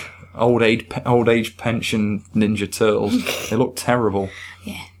 Sorry. Old age pension Ninja Turtles. They look terrible.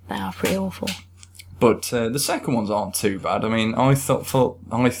 Yeah, they are pretty awful. But the second ones aren't too bad. I mean, I felt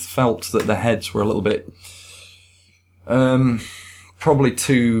that the heads were a little bit probably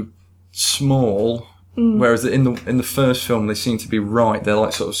too small. Whereas in the first film they seem to be right. They're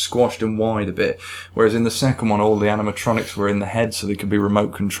like sort of squashed and wide a bit. Whereas in the second one, all the animatronics were in the head, so they could be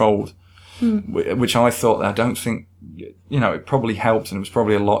remote controlled. Which I thought, I don't think, it probably helped and it was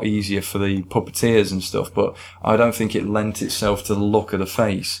probably a lot easier for the puppeteers and stuff, but I don't think it lent itself to the look of the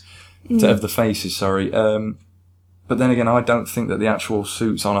face, of the faces, sorry. But then again, I don't think that the actual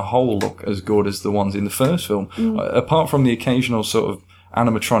suits on a whole look as good as the ones in the first film. Apart from the occasional sort of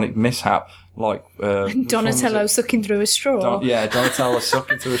animatronic mishap, like Donatello sucking through a straw. Donatello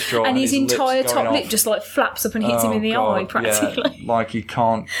sucking through a straw, and his entire lips top going lip off. just like flaps up and hits him in the eye, practically. Yeah, like he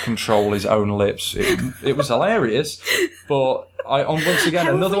can't control his own lips. It was hilarious, but once again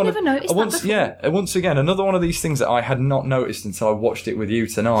How another have we one. never noticed that before? Once again another one of these things that I had not noticed until I watched it with you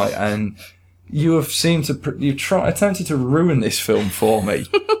tonight, and you have seemed to attempted to ruin this film for me.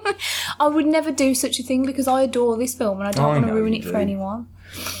 I would never do such a thing because I adore this film and I don't want to know ruin you it for do. anyone.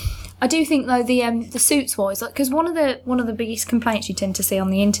 I do think though the suits wise, because one of the biggest complaints you tend to see on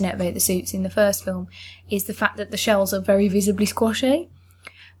the internet about the suits in the first film is the fact that the shells are very visibly squashy.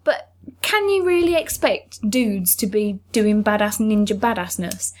 But can you really expect dudes to be doing badass ninja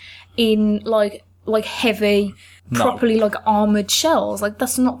badassness in like heavy, properly like armoured shells? Like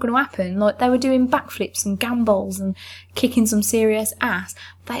that's not going to happen. Like they were doing backflips and gambols and kicking some serious ass.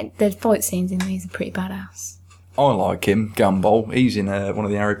 The fight scenes in these are pretty badass. I like him, Gumball. He's in one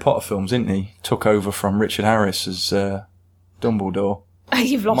of the Harry Potter films, isn't he? Took over from Richard Harris as Dumbledore.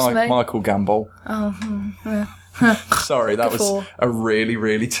 You've lost me. Michael Gambol. Sorry, that was a really,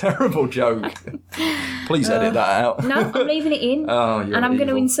 really terrible joke. Please edit that out. No, I'm leaving it in. You're and I'm going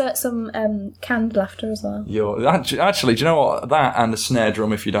to evil. insert some canned laughter as well. Actually, do you know what? That and the snare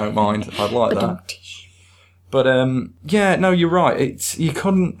drum, if you don't mind. I'd like that. But, no, you're right. You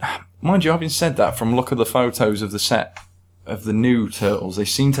couldn't... Mind you, having said that, from look at the photos of the set of the new Turtles, they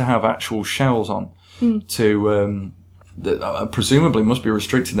seem to have actual shells on to... that presumably must be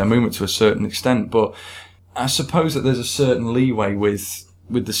restricting their movement to a certain extent, but I suppose that there's a certain leeway with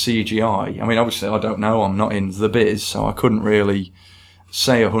the CGI. I mean, obviously, I don't know. I'm not in the biz, so I couldn't really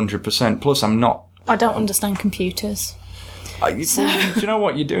say 100%. Plus, I'm not... I don't understand computers. Do you know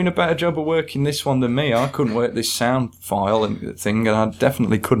what? You're doing a better job of working this one than me. I couldn't work this sound file and thing, and I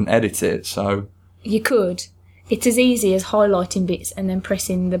definitely couldn't edit it, so... You could. It's as easy as highlighting bits and then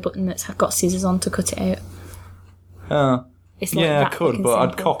pressing the button that's got scissors on to cut it out. It's like I that could, fucking but I'd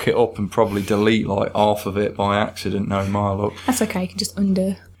simple. cock it up and probably delete like half of it by accident, knowing my luck. That's okay, you can just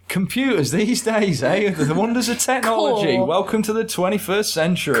undo. Computers these days, eh? The wonders of technology. Cool. Welcome to the 21st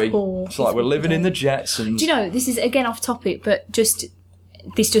century. Cool. It's like we're living in the Jetsons. Do you know, this is again off topic, but this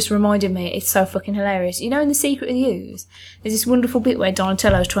just reminded me, it's so fucking hilarious. You know in The Secret of the Ooze, there's this wonderful bit where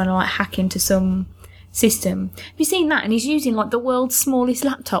Donatello's trying to like hack into some system. Have you seen that? And he's using like the world's smallest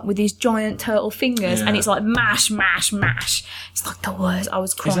laptop with his giant turtle fingers, and it's like mash, mash, mash. It's like the worst. I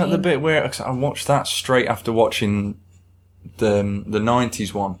was crying. Is that the bit where 'cause I watched that straight after watching the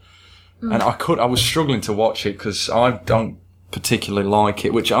 90s one, and I was struggling to watch it because I don't particularly like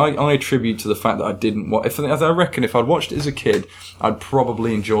it, which I attribute to the fact that I didn't watch. I reckon if I'd watched it as a kid, I'd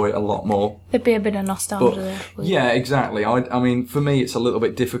probably enjoy it a lot more. There'd be a bit of nostalgia But, there. yeah, exactly. I mean, for me, it's a little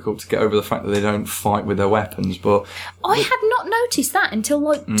bit difficult to get over the fact that they don't fight with their weapons, but... I had not noticed that until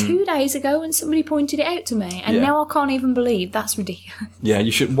like 2 days ago when somebody pointed it out to me, and now I can't even believe that's ridiculous. Yeah,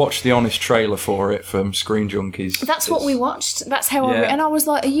 you should watch the honest trailer for it from Screen Junkies. That's what we watched. That's how Yeah. and I was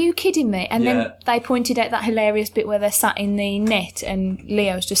like, are you kidding me? And Yeah. then they pointed out that hilarious bit where they're sat in the net and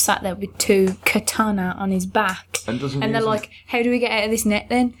Leo's just sat there with 2 katana on his back. And doesn't they're use like, how do we get out of this net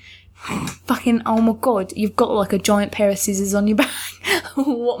then? Fucking, oh my god, you've got like a giant pair of scissors on your back.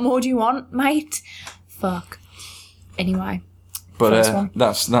 What more do you want, mate? Fuck. Anyway. But First one.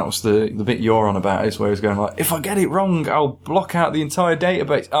 that was the bit you're on about, is where he's going like, if I get it wrong, I'll block out the entire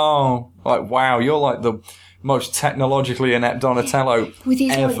database. Oh, like, wow, you're like the most technologically inept Donatello With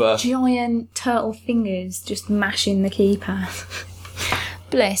his ever. like, giant turtle fingers just mashing the keypad.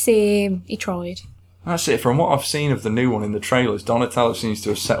 Bless him. He tried. That's it. From what I've seen of the new one in the trailers, Donatello seems to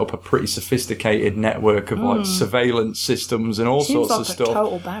have set up a pretty sophisticated network of like surveillance systems and all Seems sorts like of a stuff.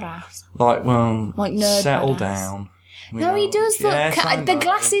 total badass. Like, well, Like nerd settle badass. down. No, he does look... Yes, I the know.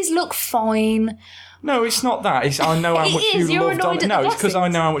 glasses look fine. No, it's not that. It's I know how It much is, you you're love annoyed Donatello. at No, the it's because I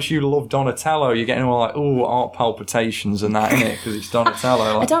glasses. know how much you love Donatello. You're getting all like, oh, heart palpitations and that, innit? Because it's Donatello.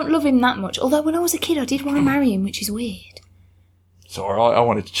 I Like, don't love him that much. Although when I was a kid, I did want to marry him, which is weird. it's alright. I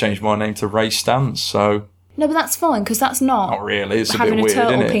wanted to change my name to Ray Stantz, so No, but that's fine, because that's not not really. It's a having bit a weird,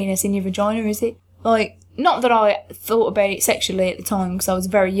 turtle isn't it? penis in your vagina, is it? Like, not that I thought about it sexually at the time, because I was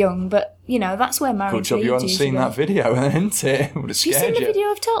very young, but, you know, that's where marriage Good job you leads hadn't to seen go. that video, isn't it? It would have Have you scared seen the you.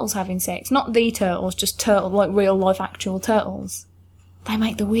 video of turtles having sex? Not the turtles, just turtle, like real life actual turtles. They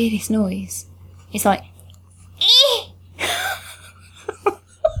make the weirdest noise. It's like...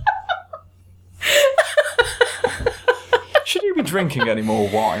 Should you be drinking any more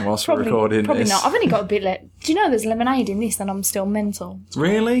wine whilst we're recording Probably this? not. I've only got a bit left. Do you know there's lemonade in this and I'm still mental?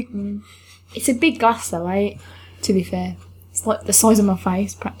 Really? It's a big glass though, right? To be fair. It's like the size of my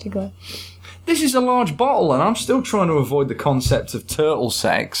face, practically. This is a large bottle, and I'm still trying to avoid the concept of turtle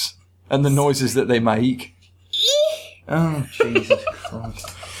sex and the noises that they make. Oh, Jesus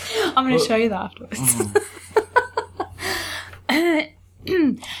Christ. I'm going to show you that afterwards.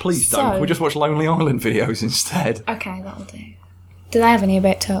 Please don't. Can we just watch Lonely Island videos instead? Okay, that'll do. Do they have any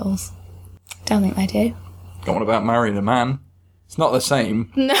about turtles? Don't think they do. Got one about marrying a man. It's not the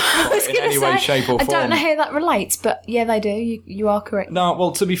same. No, I was in going any to way, say, shape or I don't form. know how that relates, but yeah, they do. You are correct. No,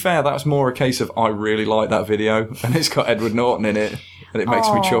 well, to be fair, that's more a case of I really like that video, and it's got Edward Norton in it, and it makes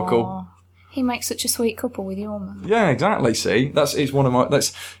me chuckle. He makes such a sweet couple with your mum. Yeah, exactly. See, it's one of my.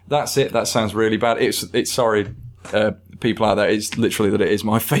 That's it. That sounds really bad. It's sorry, people out there. It's literally that it is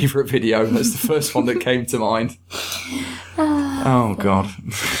my favourite video, and that's the first one that came to mind. Oh God.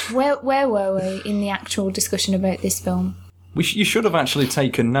 Where were we in the actual discussion about this film? You should have actually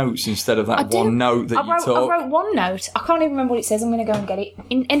taken notes instead of that one note that you took. I wrote one note. I can't even remember what it says. I'm going to go and get it.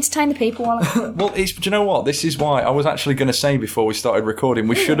 Entertain the people while I'm... Well, do you know what? This is why I was actually going to say before we started recording,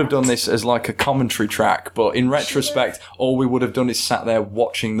 we should have done this as like a commentary track, but in retrospect, all we would have done is sat there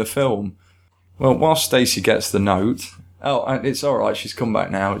watching the film. Well, while Stacey gets the note... Oh, it's all right. She's come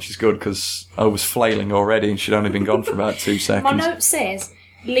back now, which is good because I was flailing already and she'd only been gone for about 2 seconds. My note says,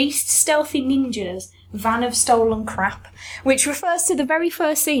 least stealthy ninjas... van of stolen crap, which refers to the very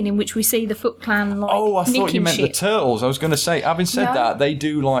first scene in which we see the Foot Clan like Oh, I thought you meant shit. the turtles. I was going to say, having said No. that, they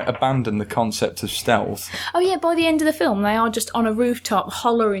do like abandon the concept of stealth. Oh yeah, by the end of the film they are just on a rooftop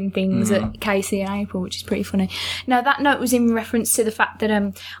hollering things at Casey and April, which is pretty funny. Now that note was in reference to the fact that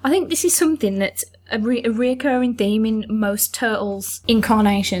I think this is something that's a reoccurring theme in most Turtles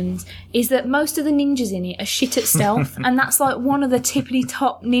incarnations, is that most of the ninjas in it are shit at stealth, and that's like one of the tippity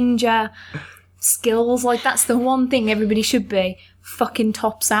top ninja skills. Like that's the one thing everybody should be fucking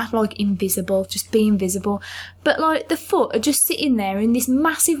tops at, like invisible, just be invisible. But like the Foot are just sitting there in this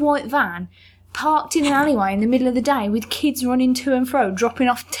massive white van parked in an alleyway in the middle of the day with kids running to and fro dropping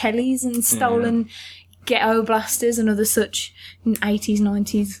off tellies and stolen ghetto blasters and other such 80s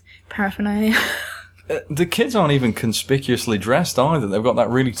 90s paraphernalia. The kids aren't even conspicuously dressed either. They've got that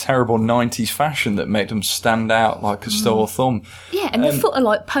really terrible 90s fashion that made them stand out like a sore thumb. Yeah, and the Foot are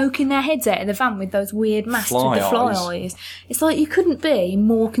like poking their heads out of the van with those weird masks with the fly eyes. It's like you couldn't be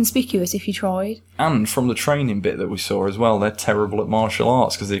more conspicuous if you tried. And from the training bit that we saw as well, they're terrible at martial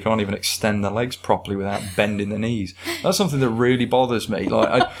arts because they can't even extend their legs properly without bending their knees. That's something that really bothers me.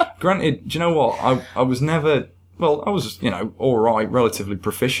 Like, granted, do you know what? I was never... Well, I was, all right, relatively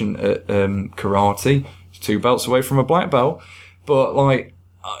proficient at karate, 2 belts away from a black belt. But, like,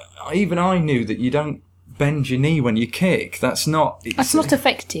 even I knew that you don't bend your knee when you kick. That's not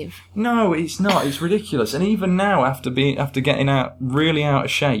effective. No, it's not. It's ridiculous. And even now, after getting really out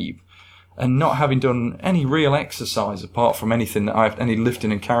of shape and not having done any real exercise apart from anything any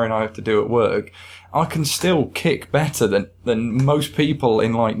lifting and carrying I have to do at work, I can still kick better than most people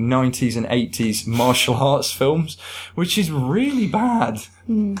in like 90s and 80s martial arts films, which is really bad.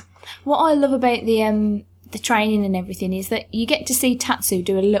 What I love about the training and everything is that you get to see Tatsu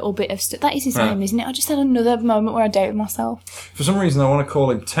do a little bit of stuff. That is his name, isn't it? I just had another moment where I doubted myself. For some reason I want to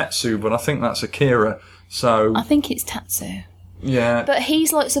call him Tetsu, but I think that's Akira, so... I think it's Tatsu. Yeah. But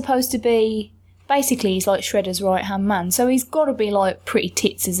he's like supposed to be... Basically, he's like Shredder's right-hand man, so he's got to be like pretty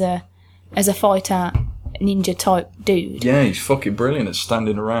tits as a fighter ninja type dude. Yeah, he's fucking brilliant at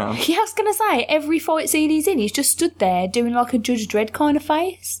standing around. Yeah, I was going to say, every fight scene he's in, he's just stood there doing like a Judge Dredd kind of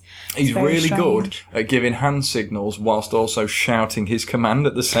face. He's very really strange. good at giving hand signals whilst also shouting his command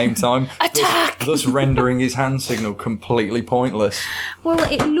at the same time. Attack! Thus rendering his hand signal completely pointless. Well,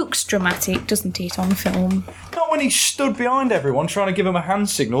 it looks dramatic, doesn't it, on film? Not when he stood behind everyone trying to give them a hand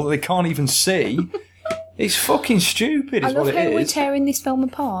signal that they can't even see. It's fucking stupid, is what it I love how we're is. tearing this film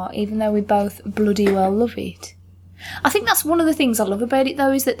apart, even though we both bloody well love it. I think that's one of the things I love about it,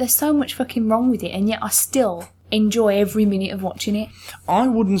 though, is that there's so much fucking wrong with it, and yet I still enjoy every minute of watching it. I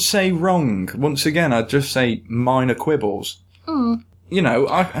wouldn't say wrong. Once again, I'd just say minor quibbles. You know,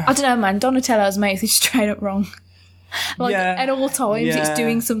 I don't know, man. Donatello's mouth is straight up wrong. Like, Yeah, at all times, yeah. it's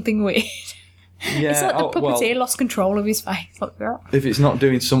doing something weird. Yeah, It's like the puppeteer lost control of his face. Like that. if it's not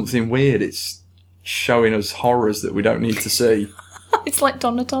doing something weird, it's showing us horrors that we don't need to see. It's like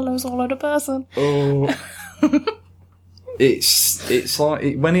Donatello's all out of person. Oh, it's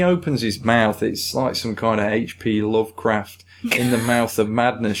like when he opens his mouth, it's like some kind of H.P. Lovecraft in the mouth of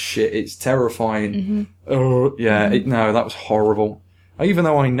madness shit. It's terrifying. Oh yeah, no, that was horrible. Even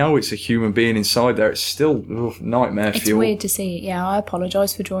though I know it's a human being inside there, it's still nightmare It's fuel. weird to see it. Yeah, I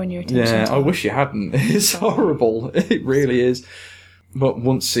apologise for drawing your attention. Yeah, to I it. wish you hadn't. It's horrible. It really is. But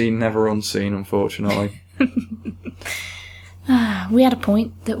once seen, never unseen, unfortunately. We had a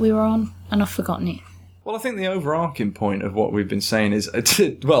point that we were on and I've forgotten it. Well, I think the overarching point of what we've been saying is,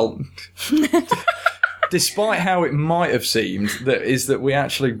 well, despite how it might have seemed, that we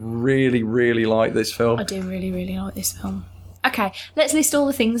actually really, really like this film. I do really, really like this film. Okay, let's list all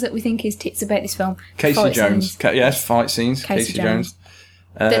the things that we think is tits about this film. Casey Fight Jones. scenes. Yes, fight scenes. Casey Casey Jones.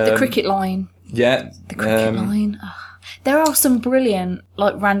 The cricket line. Yeah. The cricket line. Oh. There are some brilliant,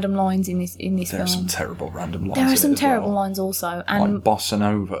 like, random lines in this film. There are some terrible random lines. There are some as terrible well. lines also. And Like Bossa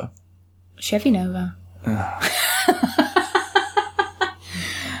Nova. Chevy Nova. I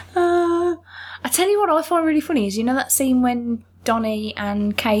tell you what I find really funny is, you know that scene when Donnie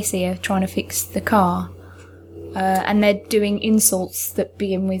and Casey are trying to fix the car? And they're doing insults that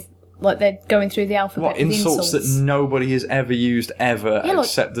begin with, like, they're going through the alphabet What, with insults that nobody has ever used ever Yeah, like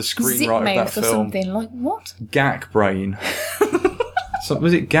except the zip screenwriter of that mouth or film? something. Like, what? Gack brain. So,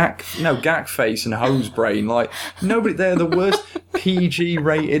 was it Gack? No, Gack face and hose brain. Like, nobody, they're the worst PG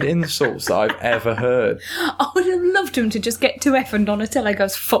rated insults that I've ever heard. I would have loved him to just get to F and Donatello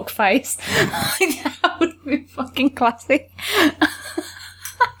goes, fuck face. That would have been fucking classic.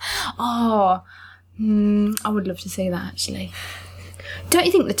 I would love to see that, actually. Don't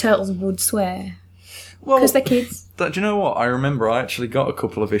you think the turtles would swear? Well, Because they're kids. do you know what? I remember I actually got a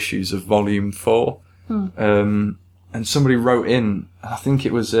couple of issues of Volume 4. And somebody wrote in, I think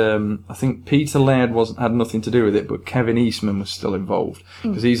it was, I think Peter Laird had nothing to do with it, but Kevin Eastman was still involved.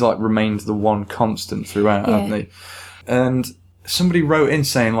 Because he's, like, remained the one constant throughout, hasn't he? And somebody wrote in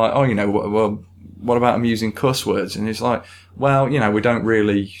saying, like, oh, you know, what about them using cuss words? And it's like, well, you know, we don't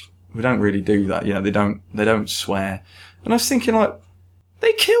really do that. You know, they don't swear. And I was thinking, like,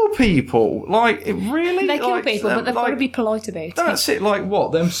 they kill people. Like, it really... They kill like, people, but they've got to be polite about it. That's it. Like,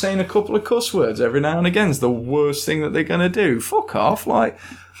 what? Them saying a couple of cuss words every now and again is the worst thing that they're going to do. Fuck off. Like,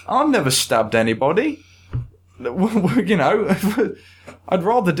 I've never stabbed anybody. You know, I'd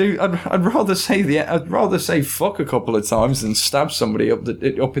rather say fuck a couple of times than stab somebody up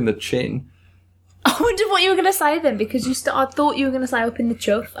in the chin. I wondered what you were going to say then, because I thought you were going to say up in the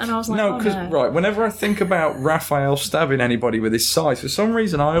chuff, and I was like, No, because right, whenever I think about Raphael stabbing anybody with his scythe, for some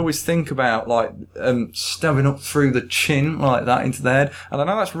reason I always think about, like, stabbing up through the chin like that into the head, and I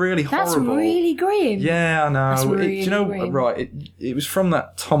know that's really That's horrible. really grim. Yeah, I know. That's really do you know, grim. right? It was from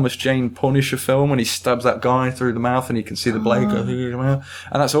that Thomas Jane Punisher film when he stabs that guy through the mouth and you can see the blade go through the mouth,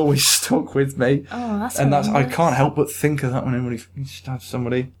 and that's always stuck with me. Oh, that's and I horrendous. can't help but think of that when he stabs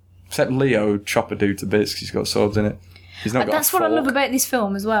somebody. Except Leo chop a dude to bits because he's got swords in it. He's not got That's a what I fork. love about this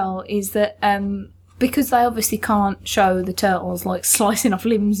film as well, is that because they obviously can't show the turtles like slicing off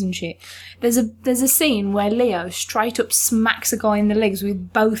limbs and shit, there's a scene where Leo straight up smacks a guy in the legs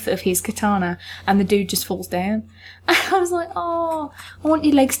with both of his katana and the dude just falls down. And I was like, oh, I want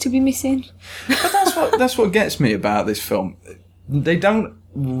your legs to be missing. But that's what gets me about this film. They don't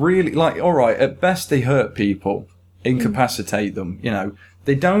really, like, alright, at best they hurt people, incapacitate them, you know.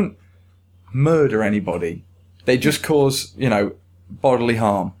 They don't murder anybody. They just cause, you know, bodily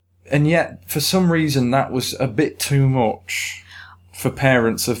harm. And yet, for some reason, that was a bit too much for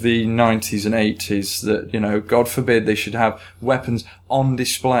parents of the 90s and 80s that, you know, God forbid they should have weapons on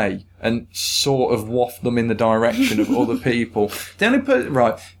display and sort of waft them in the direction of other people. The only person,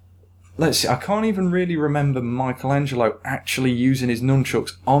 right, let's see, I can't even really remember Michelangelo actually using his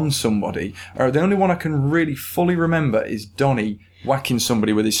nunchucks on somebody. Or the only one I can really fully remember is Donnie whacking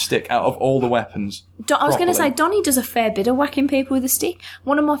somebody with his stick out of all the weapons. I was going to say, properly. Donnie does a fair bit of whacking people with a stick.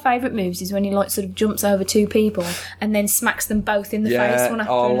 One of my favourite moves is when he like sort of jumps over two people and then smacks them both in the face one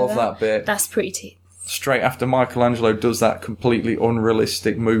after I another. love that bit. That's pretty tits. Straight after Michelangelo does that completely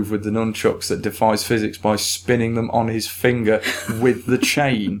unrealistic move with the nunchucks that defies physics by spinning them on his finger with the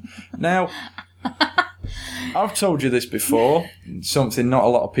chain. Now, I've told you this before. Something not a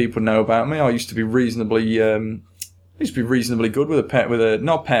lot of people know about me. I used to be reasonably good with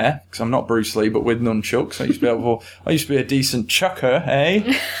not a pair, because I'm not Bruce Lee, but with nunchucks. I used to be a decent chucker,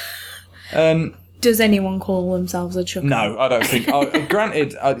 eh? And Does anyone call themselves a chucker? no, I don't think.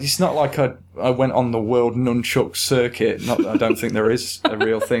 Granted, it's not like I went on the world nunchuck circuit. I don't think there is a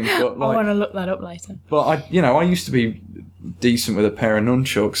real thing. But I like, want to look that up later. but I used to be decent with a pair of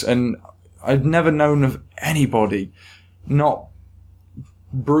nunchucks, and I'd never known of anybody, not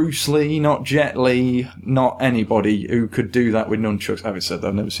Bruce Lee, not Jet Li, not anybody who could do that with nunchucks. Having said that,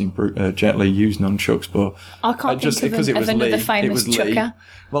 I've never seen Jet Li use nunchucks, but I can't think because it of was another Lee, famous it was Lee. chucker.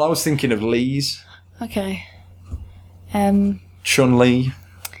 Well, I was thinking of Lee's. Okay. Chun-Li.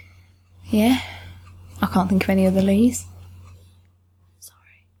 Yeah. I can't think of any other Lees.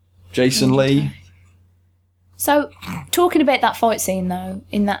 Jason Lee. So, talking about that fight scene though,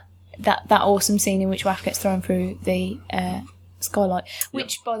 in that awesome scene in which Raph gets thrown through the skylight,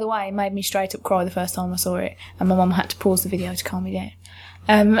 which, by the way, made me straight up cry the first time I saw it, and my mum had to pause the video to calm me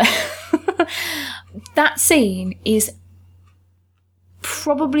down. That scene is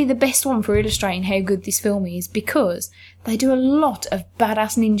probably the best one for illustrating how good this film is, because they do a lot of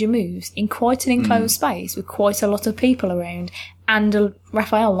badass ninja moves in quite an enclosed space with quite a lot of people around and a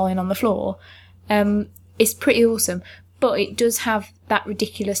Raphael lying on the floor. It's pretty awesome, but it does have that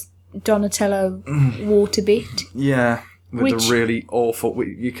ridiculous Donatello water bit. Yeah, with the really awful...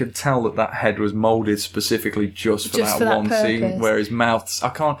 You could tell that head was moulded specifically just for that one scene, where his mouth's... I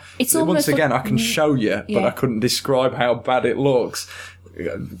can't... It's once again, like, I can show you, but I couldn't describe how bad it looks.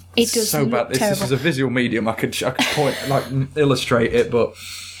 It does so bad. This is a visual medium. I could point, illustrate it, but...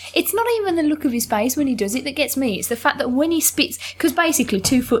 It's not even the look of his face when he does it that gets me. It's the fact that when he spits... Because basically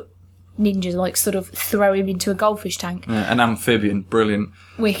 2-foot ninjas sort of throw him into a goldfish tank. Yeah, an amphibian. Brilliant.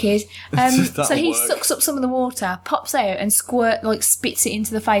 Wicked. So he sucks up some of the water, pops out and spits it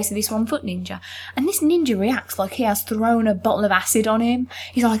into the face of this 1-foot ninja. And this ninja reacts like he has thrown a bottle of acid on him.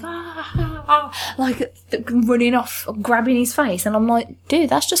 He's like, running off, grabbing his face. And I'm like, dude,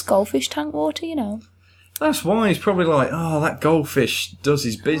 that's just goldfish tank water, you know. That's why he's probably like, that goldfish does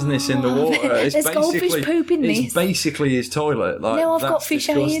his business in the water. There's goldfish poop in this. It's basically his toilet. No, I've got fish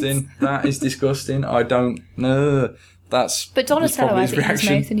disgusting. That is disgusting. I don't know. But Donatello has it in his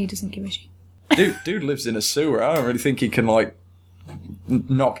mouth and he doesn't give a shit. Dude lives in a sewer. I don't really think he can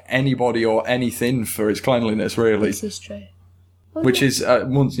knock anybody or anything for his cleanliness. Really, this is true. Which is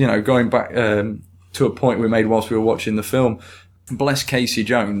going back to a point we made whilst we were watching the film. Bless Casey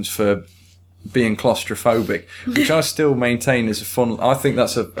Jones for being claustrophobic, which I still maintain is a fun. I think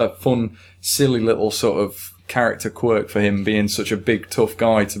that's a fun, silly little sort of character quirk for him, being such a big, tough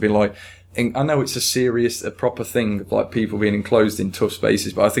guy to be like. I know it's a proper thing of people being enclosed in tough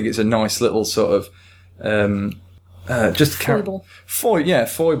spaces, but I think it's a nice little sort of just foible.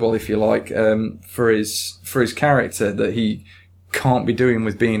 Foible, if you like, for his character that he can't be doing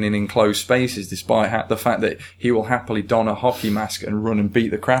with being in enclosed spaces, despite the fact that he will happily don a hockey mask and run and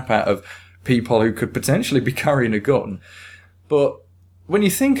beat the crap out of people who could potentially be carrying a gun. But when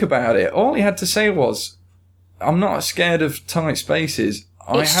you think about it, all he had to say was, I'm not scared of tight spaces.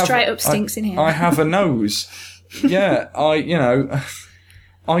 It straight up stinks in here. I have a nose. Yeah,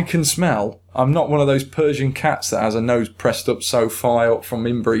 I can smell. I'm not one of those Persian cats that has a nose pressed up so far up from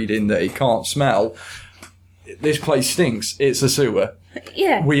inbreeding that he can't smell. This place stinks. It's a sewer.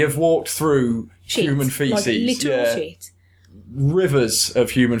 Yeah. We have walked through human feces. Literal shit. Rivers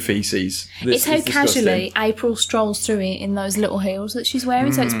of human feces. It's how casually April strolls through it in those little heels that she's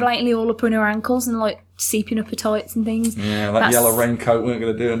wearing, so it's blatantly all up on her ankles and seeping up her tights and things. Yeah, that yellow raincoat weren't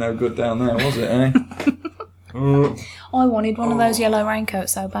going to do her no good down there, was it, eh? I wanted one of those yellow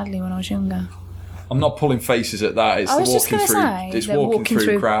raincoats so badly when I was younger. I'm not pulling faces at that. It's walking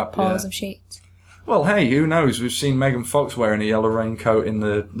through crap. Piles of shit. Well, hey, who knows? We've seen Megan Fox wearing a yellow raincoat in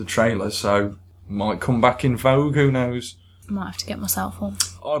the trailer, so might come back in vogue. Who knows? Might have to get myself one.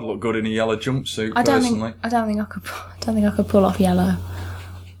 I'd look good in a yellow jumpsuit. I don't think I could pull off yellow.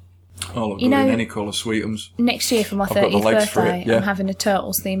 I'll look good in any colour, sweetums. Next year for my 30th birthday, I'm having a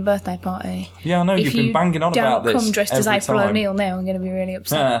Turtles themed birthday party. Yeah, I know. You've been banging on about this. If you don't come dressed as April O'Neil now, I'm going to be really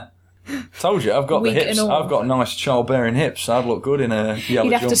upset. Told you, I've got the hips. I've got nice childbearing hips. So I'd look good in a yellow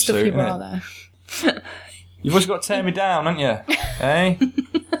jumpsuit. You'd have to stuff your bra though. You've always got to tear me down, haven't you? Eh?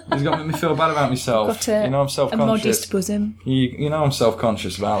 You've got to make me feel bad about myself. I'm self-conscious. A modest bosom. You know I'm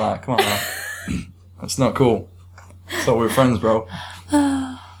self-conscious about that. Come on, man. That's not cool. Thought we were friends, bro.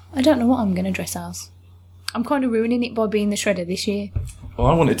 I don't know what I'm going to dress as. I'm kind of ruining it by being the Shredder this year. Well,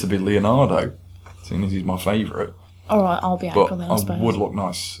 I want it to be Leonardo, seeing as he's my favourite. Alright, I'll be April then, I suppose. I would look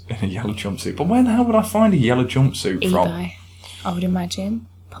nice in a yellow jumpsuit. But where the hell would I find a yellow jumpsuit from? eBay, I would imagine.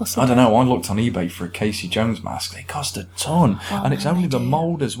 Possibly. I don't know, I looked on eBay for a Casey Jones mask. They cost a ton. And it's only the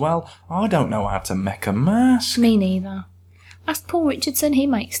mould as well. I don't know how to make a mask. Me neither. Ask Paul Richardson, he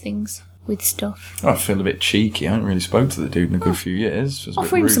makes things with stuff. I feel a bit cheeky. I haven't really spoke to the dude in a good few years.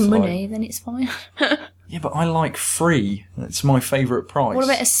 Offer him some money, then it's fine. Yeah, but I like free. It's my favourite price. What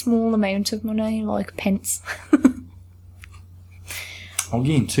about a small amount of money, like pence? I'll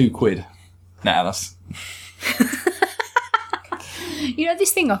give him £2. Nah, that's... You know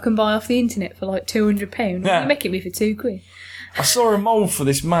this thing I can buy off the internet for like £200? Yeah. You make it me for £2. I saw a mould for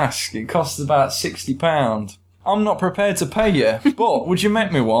this mask. It costs about £60. I'm not prepared to pay you, but would you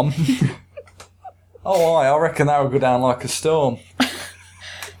make me one? Oh, I reckon that would go down like a storm.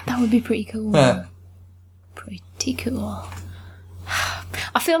 That would be pretty cool. Yeah. Pretty cool.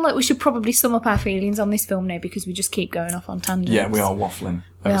 I feel like we should probably sum up our feelings on this film now because we just keep going off on tangents. Yeah, we are waffling.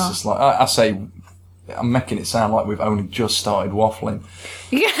 It's just like I say, I'm making it sound like we've only just started waffling.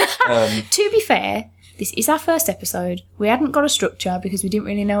 To be fair, this is our first episode. We hadn't got a structure because we didn't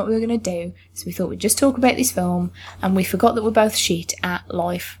really know what we were going to do. So we thought we'd just talk about this film, and we forgot that we're both shit at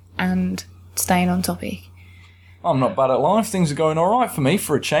life and staying on topic. I'm not bad at life. Things are going all right for me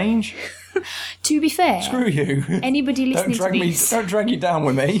for a change. To be fair, Screw you. Anybody listening to this, Don't drag you down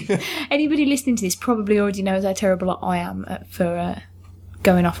with me. anybody listening to this probably already knows how terrible I am for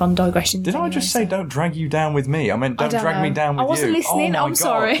going off on digressions. Did I just say don't drag you down with me? I meant don't drag me down with you. I wasn't listening. Oh my I'm God.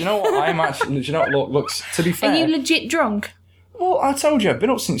 sorry. Do you know what? I'm actually. Do you know what? Look, to be fair. Are you legit drunk? Well, I told you, I've been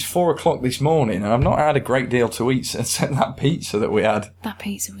up since 4 o'clock this morning and I've not had a great deal to eat except that pizza that we had. That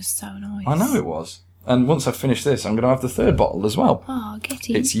pizza was so nice. I know it was. And once I finish this, I'm going to have the third bottle as well. Oh, get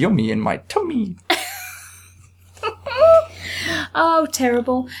in. It's yummy in my tummy. Oh,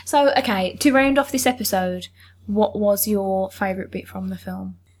 terrible. So, okay, to round off this episode, what was your favourite bit from the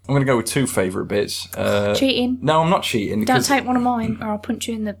film? I'm going to go with 2 favourite bits. Cheating? No, I'm not cheating. Don't take one of mine or I'll punch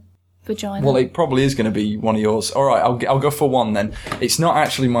you in the vagina. Well, it probably is going to be one of yours. All right, I'll go for one then. It's not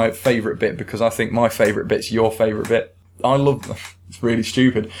actually my favourite bit because I think my favourite bit's your favourite bit. I love... It's really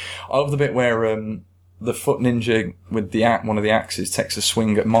stupid. I love the bit where the foot ninja with one of the axes takes a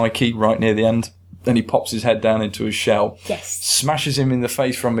swing at Mikey right near the end. Then he pops his head down into his shell, smashes him in the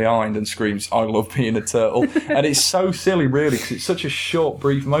face from behind and screams, "I love being a turtle." And it's so silly, really, because it's such a short,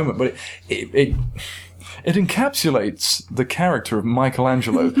 brief moment, but it encapsulates the character of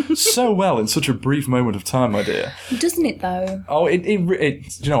Michelangelo so well in such a brief moment of time, my dear. Doesn't it, though? Oh, it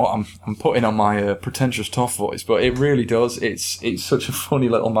you know what, I'm putting on my pretentious toff voice, but it really does. It's such a funny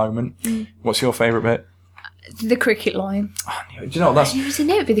little moment. What's your favourite bit? The cricket line. Do you know what, that's... I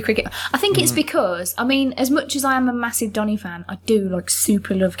knew it would be the cricket. I think it's because, I mean, as much as I am a massive Donnie fan, I do, like,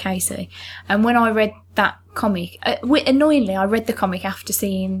 super love Casey. And when I read that comic, annoyingly, I read the comic after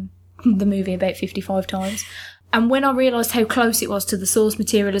seeing the movie about 55 times. And when I realised how close it was to the source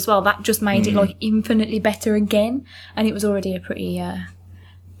material as well, that just made it, like, infinitely better again. And it was already a pretty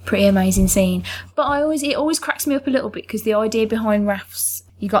amazing scene. But it always cracks me up a little bit because the idea behind Raph's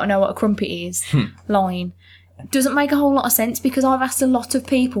 "you got to know what a crumpet is" line doesn't make a whole lot of sense because I've asked a lot of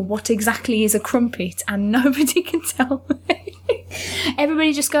people what exactly is a crumpet and nobody can tell me.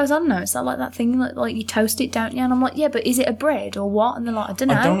 Everybody just goes, "I don't know, it's not like that thing like you toast it, don't you?" And I'm like, "Yeah, but is it a bread or what?" And they're like, "I don't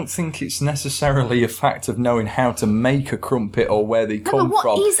know." I don't think it's necessarily a fact of knowing how to make a crumpet or where they come but what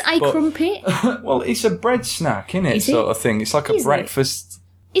from. What is a crumpet? Well, it's a bread snack, innit? Sort of thing. It's like a breakfast.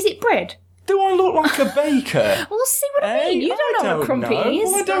 Is it bread? Do I look like a baker? Well, see what I mean. You don't know what a crumpet is.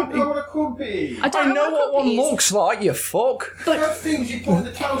 Well, I don't know what a crumpet is. I know what one looks like, you fuck. But those things you put in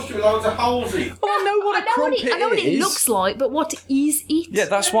the toaster with loads of holes in. Well, I know what a crumpet is. I know what it looks like, but what is it? Yeah,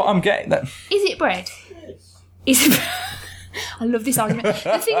 that's what I'm getting at. Is it bread? Yes. Is it... I love this argument.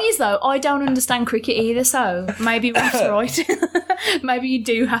 The thing is, though, I don't understand cricket either, so maybe Raph's right. Maybe you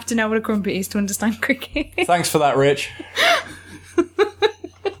do have to know what a crumpet is to understand cricket. Thanks for that, Rich.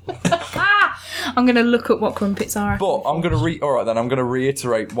 I'm going to look up what crumpets are. But I'm going to all right then. I'm going to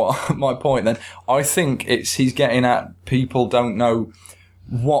reiterate what my point. Then I think he's getting at people don't know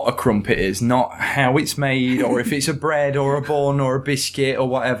what a crumpet is, not how it's made, or if it's a bread or a bun or a biscuit or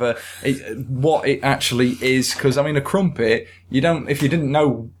whatever. What it actually is, because I mean, a crumpet, if you didn't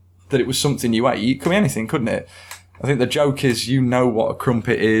know that it was something you ate, it could be anything, couldn't it? I think the joke is you know what a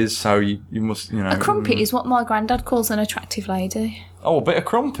crumpet is, so you must, you know. A crumpet is what my granddad calls an attractive lady. Oh, a bit of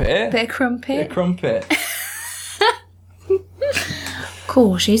crumpet. Bit of crumpet. Bit of crumpet.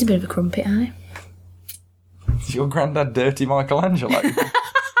 Cool, she's a bit of a crumpet, eh? Is your granddad Dirty Michelangelo?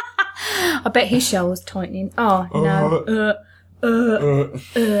 I bet his shell was tightening. Oh, no.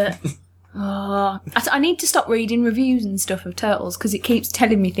 I need to stop reading reviews and stuff of turtles because it keeps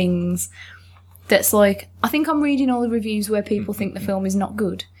telling me things that's like, I think I'm reading all the reviews where people think the film is not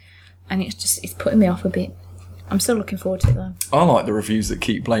good, and it's putting me off a bit. I'm still looking forward to it though. I like the reviews that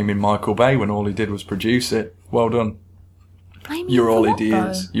keep blaming Michael Bay when all he did was produce it. Well done. You're all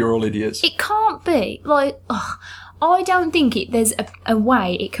idiots. You're all idiots. It can't be like, I don't think there's a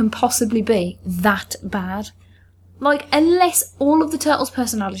way it can possibly be that bad. Like, unless all of the Turtles'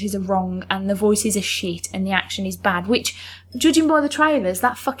 personalities are wrong and the voices are shit and the action is bad, which, judging by the trailers,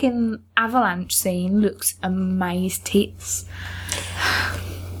 that fucking avalanche scene looks amazing tits.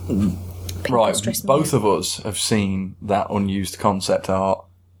 Right, both of us have seen that unused concept art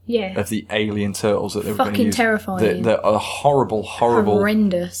of the alien turtles that they've been fucking terrifying. They're a horrible,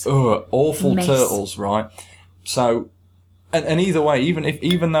 horrendous, awful mess. Turtles, right? So, and either way,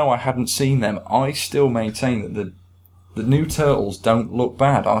 even though I hadn't seen them, I still maintain that the new Turtles don't look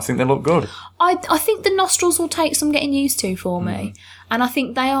bad. I think they look good. I think the nostrils will take some getting used to for me. And I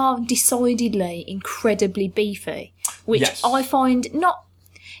think they are decidedly incredibly beefy, which Yes. I find it's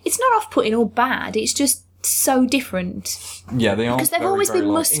not off-putting or bad, it's just so different. Yeah, they are. Because they've very, always very been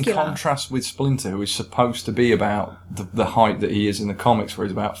light. muscular. In contrast with Splinter, who is supposed to be about the height that he is in the comics, where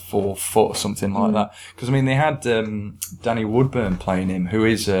he's about 4 foot or something like that. Because, I mean, they had Danny Woodburn playing him, who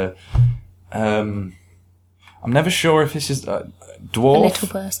is I'm never sure if this is a dwarf. A little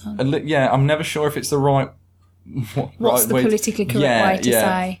person. Yeah, I'm never sure if it's the right... What's the way politically correct way to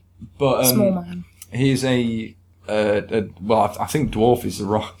say but, small man? He's well, I think dwarf is the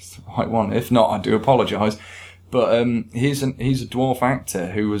right one. If not, I do apologise. But he's a dwarf actor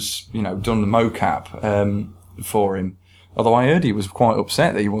who was, done the mocap for him. Although I heard he was quite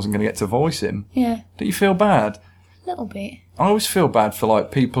upset that he wasn't going to get to voice him. Yeah, Do you feel bad? a little bit. I always feel bad for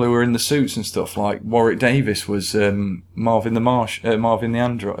like people who are in the suits and stuff. Like Warwick Davis was Marvin the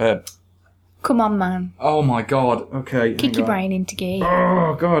android. Come on, man. Oh my god! Okay, Kick your brain into gear.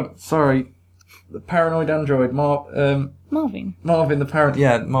 Oh god, sorry. The paranoid android, Marvin. Marvin the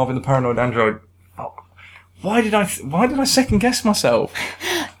paranoid android. Oh, why did I second guess myself?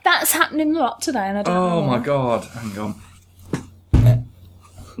 That's happening a lot today, and I don't know. Oh my why. god! Hang on.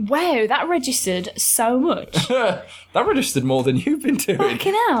 Wow, that registered so much. That registered more than you've been doing.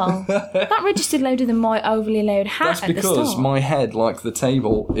 Fucking hell. That registered louder than my overly loud hat That's at the because start. my head, like the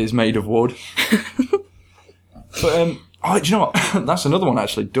table, is made of wood. But do you know what? That's another one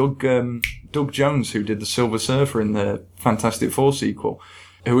actually. Doug Jones, who did the Silver Surfer in the Fantastic Four sequel,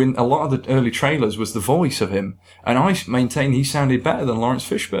 who in a lot of the early trailers was the voice of him, and I maintain he sounded better than Lawrence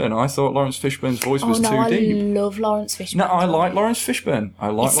Fishburne. I thought Lawrence Fishburne's voice was too deep. I love Lawrence Fishburne. No, I like Lawrence Fishburne.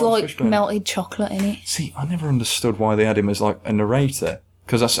 It's like melted chocolate in it. See, I never understood why they had him as like a narrator,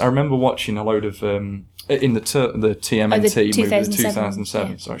 because I remember watching a load of in the TMNT movie, the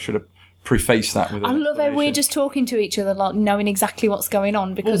 2007. Yeah. So I should have prefaced that with. I love how we're just talking to each other, like knowing exactly what's going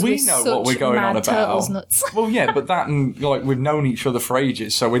on, because we we're know such what we're going mad on turtles about. nuts. Well, yeah, but that and like we've known each other for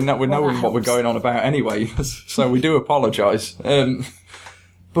ages, so we're knowing what we're helps. going on about anyway. So we do apologise.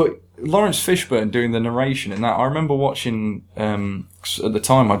 But Lawrence Fishburne doing the narration in that, I remember watching. 'Cause at the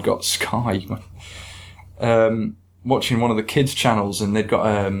time, I'd got Sky, watching one of the kids' channels, and they'd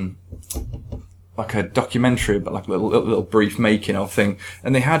got like a documentary, but like a little brief making of thing,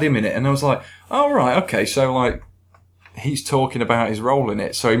 and they had him in it, and I was like, oh right, okay, so like he's talking about his role in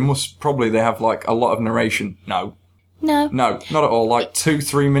it, so he must probably they have like a lot of narration. No, No, not at all. Like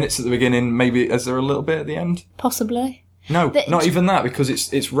 2-3 minutes at the beginning, maybe. Is there a little bit at the end? possibly. No, not even that, because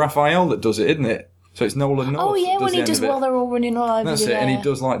it's Raphael that does it, isn't it? So it's Nolan North. Oh yeah, that does when the he end does of it. while they're all running all over. That's it, and he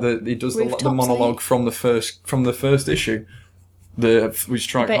does like the Rooftops, monologue from the first issue. We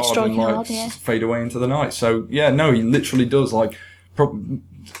strike About hard and striking like hard, yeah. fade away into the night. So yeah, no, he literally does like,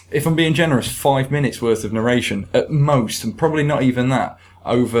 if I'm being generous, 5 minutes worth of narration at most, and probably not even that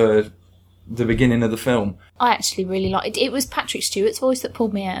over the beginning of the film. I actually really liked it. It was Patrick Stewart's voice that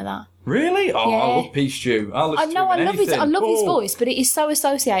pulled me out of that. Really? Oh, Yeah. I love Peace Stew. I I love his voice, but it is so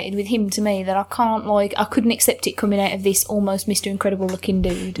associated with him to me that I couldn't accept it coming out of this almost Mr. Incredible looking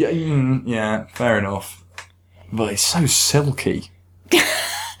dude. Yeah, yeah, fair enough. But it's so silky.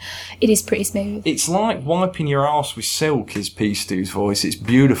 It is pretty smooth. It's like wiping your arse with silk is Peace Stew's voice. It's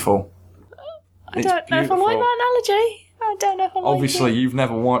beautiful. I don't know if I like that analogy. I don't know if I like Obviously, it. you've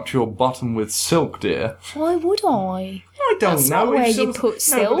never wiped your bottom with silk, dear. Why would I? I don't That's know. not where It you seems- put No,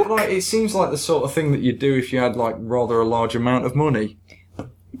 silk. but, like, it seems like the sort of thing that you'd do if you had like rather a large amount of money.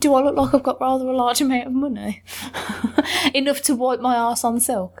 Do I look like I've got rather a large amount of money? Enough to wipe my arse on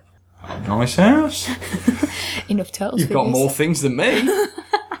silk? Nice house. Enough turtles. You've got figures. more things than me.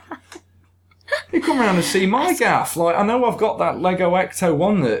 You come round and see my gaff. Like, I know I've got that Lego Ecto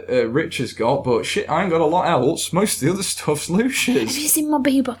one that Rich has got, but shit, I ain't got a lot else. Most of the other stuff's Have you Lucia's. seen my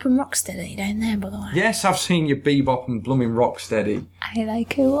Bebop and Rocksteady down there, by the way? Yes, I've seen your Bebop and blooming Rocksteady, Ain't they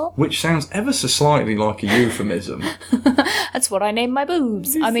cool? which sounds ever so slightly like a euphemism. That's what I named my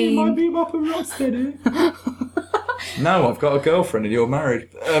boobs. I My mean, Bebop and Rocksteady. No, I've got a girlfriend and you're married.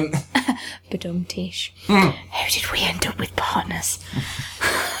 badum-tish. How did we end up with partners?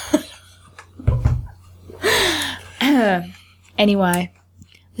 Anyway,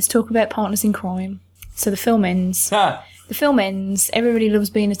 let's talk about partners in crime. So the film ends. Ha! The film ends. Everybody loves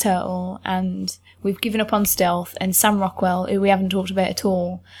being a turtle, and we've given up on stealth. And Sam Rockwell, who we haven't talked about at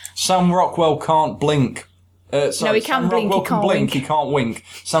all, Sam Rockwell can't blink. No, he can Sam blink, he Rockwell can't blink, wink. he can't wink.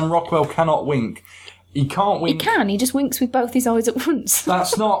 Sam Rockwell cannot wink. He can't he wink. can. He just winks with both his eyes at once.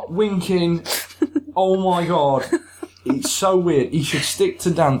 That's not winking. Oh my god. It's so weird. He should stick to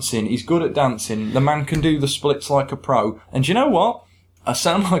dancing. He's good at dancing. The man can do the splits like a pro. And do you know what? I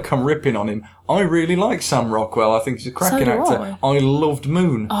sound like I'm ripping on him. I really like Sam Rockwell. I think he's a cracking So do actor. I loved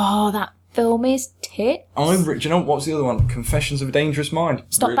Moon. Oh, that film is tit. Do you know what's the other one? Confessions of a Dangerous Mind.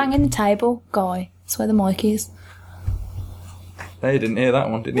 Stop Really- banging the table, guy. That's where the mic is. They didn't hear that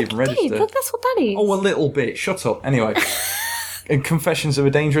one. Didn't even register. Look, that's what that is. Oh, a little bit. Shut up. Anyway, in Confessions of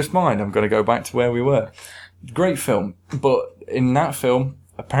a Dangerous Mind, I'm going to go back to where we were. Great film, but in that film,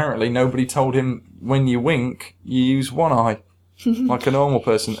 apparently nobody told him when you wink, you use one eye, like a normal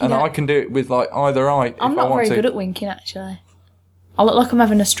person, and Yeah. I can do it with like either eye. I'm if I not want very to. good at winking, actually. I look like I'm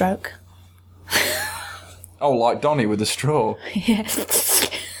having a stroke. Oh, like Donnie with the straw. Yeah.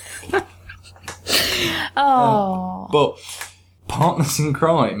 Oh. But Partners in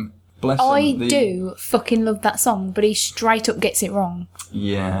Crime, bless I them. do fucking love that song, but he straight up gets it wrong.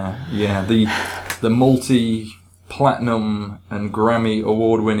 Yeah. The multi-platinum and Grammy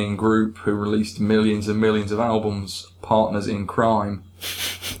award-winning group who released millions and millions of albums, Partners in Crime.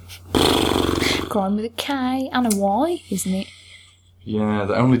 Crime with a K and a Y, isn't it? Yeah,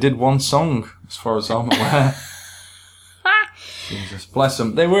 they only did one song, as far as I'm aware. Jesus, bless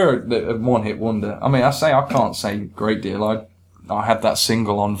them. They were a one-hit wonder. I mean, I can't say a great deal. I had that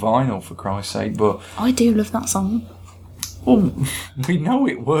single on vinyl, for Christ's sake, but... I do love that song. Well, we know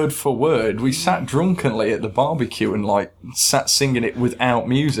it word for word. We sat drunkenly at the barbecue and, sat singing it without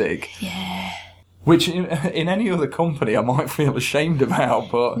music. Yeah. Which, in any other company, I might feel ashamed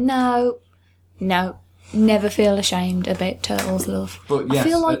about, but... No. Never feel ashamed about Turtles, love. But yes, I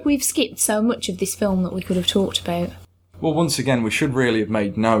feel like we've skipped so much of this film that we could have talked about. Well, once again, we should really have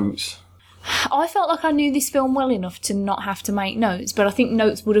made notes. I felt like I knew this film well enough to not have to make notes, but I think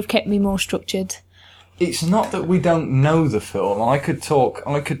notes would have kept me more structured. It's not that we don't know the film. I could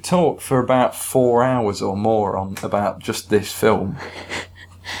talk for about 4 hours or more about just this film.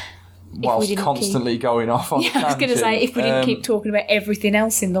 Whilst didn't constantly going off on Yeah, I was going to say, if we didn't keep talking about everything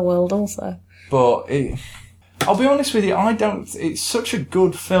else in the world also. But I'll be honest with you, it's such a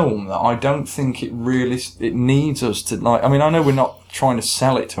good film that I don't think it needs us to, I mean, I know we're not trying to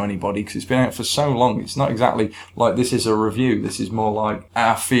sell it to anybody because it's been out for so long. It's not exactly like this is a review. This is more like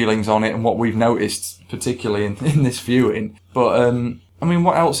our feelings on it and what we've noticed, particularly in this viewing. But, I mean,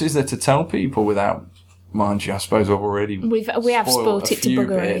 what else is there to tell people without... Mind you, I suppose I've already We have spoilt a it to few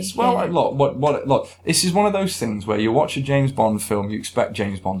buggery. bits. Well, Yeah. look, this is one of those things where you watch a James Bond film, you expect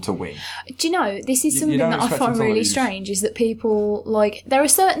James Bond to win. Do you know, this is You something don't that I expect him find to really lose. strange, is that people, there are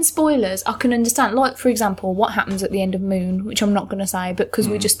certain spoilers I can understand. Like, for example, what happens at the end of Moon, which I'm not going to say, but because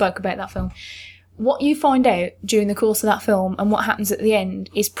we just spoke about that film. What you find out during the course of that film and what happens at the end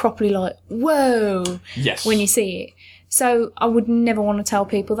is properly like, whoa, Yes. when you see it. So I would never want to tell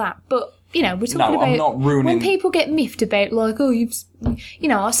people that. But, we're talking No, about... I'm not ruining... When people get miffed about,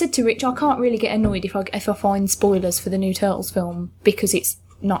 I said to Rich, I can't really get annoyed if I find spoilers for the new Turtles film because it's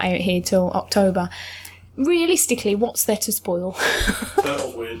not out here till October. Realistically, what's there to spoil?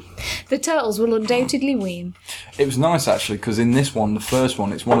 Turtles win. The Turtles will undoubtedly win. It was nice, actually, because in this one, the first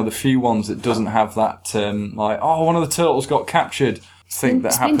one, it's one of the few ones that doesn't have that, one of the turtles got captured thing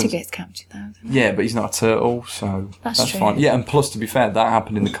that Splinter happens. gets captured, though. doesn't he? Yeah, but he's not a turtle, so That's true. fine. Yeah, and plus, to be fair, that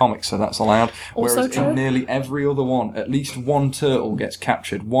happened in the comics, so that's allowed. Also Whereas true. in nearly every other one, at least one turtle gets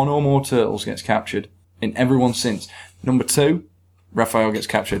captured. One or more turtles gets captured in every one since. Number 2, Raphael gets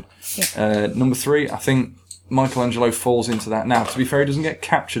captured. Yeah. Number 3, I think Michelangelo falls into that. Now, to be fair, he doesn't get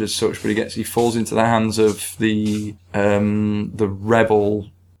captured as such, but he falls into the hands of the rebel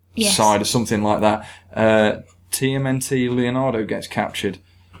Yes. side or something like that. TMNT Leonardo gets captured.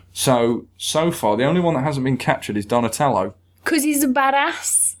 So far, the only one that hasn't been captured is Donatello. Because he's a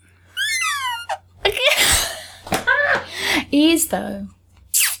badass. He is, though.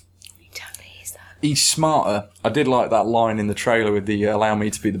 He totally is, though. He's smarter. I did like that line in the trailer with the "allow me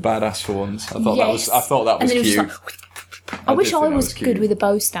to be the badass for once." I thought Yes. that was And then it cute. was I wish did I think that was was good cute. with a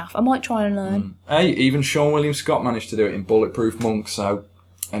bow staff. I might try and learn. Hey, even Sean William Scott managed to do it in Bulletproof Monk, so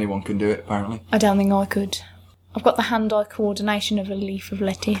anyone can do it apparently. I don't think I could. I've got the hand-eye coordination of a leaf of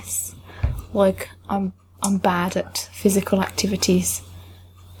lettuce. I'm bad at physical activities.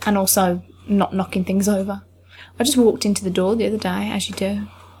 And also not knocking things over. I just walked into the door the other day, as you do.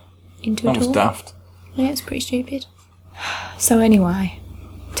 Into a That was door. daft. Yeah, it's pretty stupid. So anyway,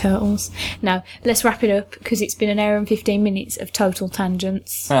 Turtles. Now, let's wrap it up, because it's been an hour and 15 minutes of total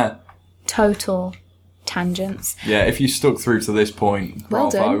tangents. Total tangents. Yeah, if you stuck through to this point, Well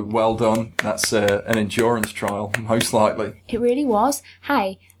bravo, done. well done. That's an endurance trial, most likely. It really was.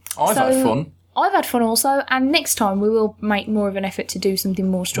 Hey, I've had fun. I've had fun also, and next time we will make more of an effort to do something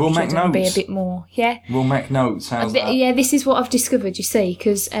more structured make and be a notes. bit more, yeah. We'll make notes. How's that? Yeah, this is what I've discovered, you see,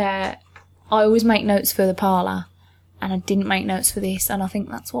 because I always make notes for the parlour, and I didn't make notes for this, and I think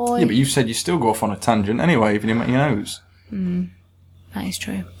that's why. Yeah, but you said you still go off on a tangent anyway, even if you make your notes. That is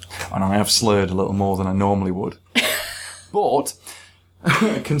true. And I have slurred a little more than I normally would. But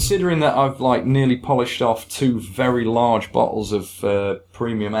considering that I've like nearly polished off 2 very large bottles of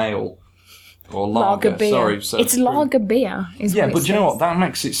premium ale or lager, beer. sorry, so it's lager beer, is yeah, what it but do you know says. what? That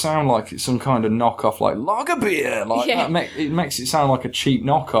makes it sound like it's some kind of knockoff, like lager beer. Like Yeah. it makes it sound like a cheap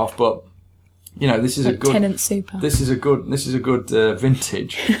knockoff. But you know, this is a good Tenant Super. This is a good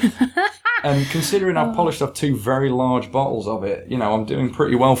vintage. And considering I've polished off 2 very large bottles of it, you know, I'm doing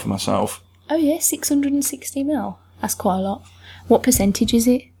pretty well for myself. Oh yeah, 660ml. That's quite a lot. What percentage is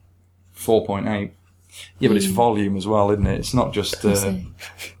it? 4.8. Yeah, but it's volume as well, isn't it? It's not just.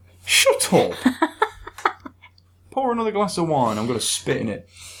 Shut up! Pour another glass of wine. I'm going to spit in it.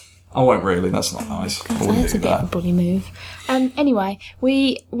 I won't really. That's not nice. I wouldn't That's do a bit of a that. bully move. Anyway,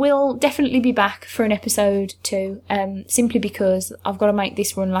 we will definitely be back for an episode 2, simply because I've got to make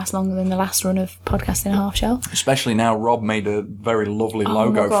this run last longer than the last run of Podcast in a Half Shell. Especially now Rob made a very lovely Oh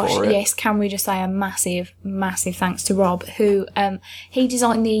logo my gosh, for it. yes, can we just say a massive, massive thanks to Rob, who he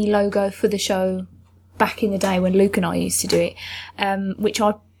designed the logo for the show back in the day when Luke and I used to do it, which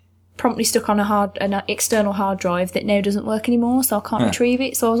I promptly stuck on an external hard drive that now doesn't work anymore, so I can't retrieve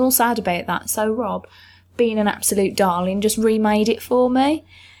it. So I was all sad about that. So Rob, being an absolute darling, just remade it for me.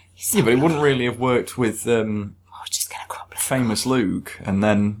 Yeah, but it wouldn't really have worked with I was just going to crop it. famous Luke and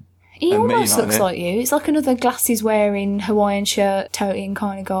then. He and me, almost not looks it? like you. It's like another glasses wearing, Hawaiian shirt toting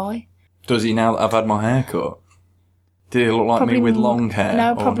kind of guy. Does he now that I've had my hair cut? Did he look like me with long hair?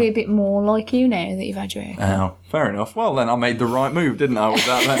 No, or probably a bit more like you now that you've had your hair cut. Oh, fair enough. Well, then I made the right move, didn't I, with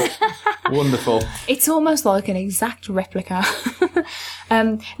that then? Wonderful. It's almost like an exact replica.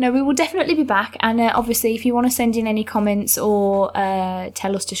 No, we will definitely be back. And obviously, if you want to send in any comments or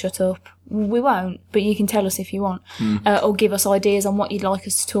tell us to shut up, we won't, but you can tell us if you want. Or give us ideas on what you'd like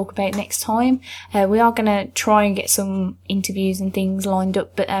us to talk about next time. We are going to try and get some interviews and things lined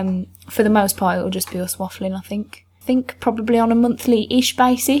up, but for the most part, it'll just be us waffling, I think. I think probably on a monthly-ish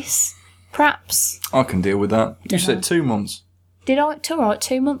basis, perhaps. I can deal with that. You said 2 months. Did I? All right,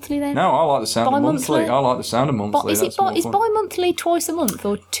 2 monthly then? No, I like the sound of Bi-monthly? monthly. I like the sound of monthly. But is That's it more is fun. bi-monthly twice a month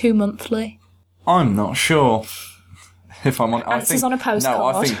or 2 monthly? I'm not sure. If I'm on, Answers on a No, I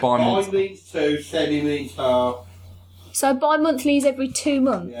postcard. think bi-monthly. I means 2, semi means half. So bi-monthly is every 2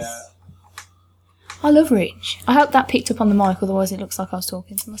 months? Yeah. I love Rich. I hope that picked up on the mic, otherwise it looks like I was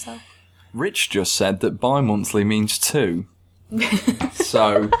talking to myself. Rich just said that bi-monthly means 2.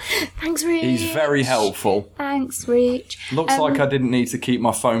 So Thanks, Rich. he's very helpful. Thanks, Rich. Looks like I didn't need to keep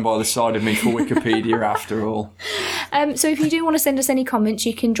my phone by the side of me for Wikipedia after all. So if you do want to send us any comments,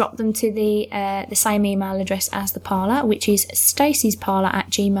 you can drop them to the same email address as the parlour, which is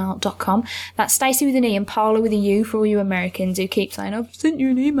stacysparlour@gmail.com. That's Stacey with an E and Parlour with a U for all you Americans who keep saying, I've sent you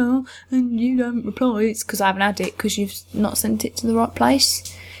an email and you don't reply. It's because I haven't had it, because you've not sent it to the right place.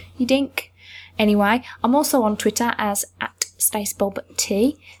 You dink. Anyway, I'm also on Twitter as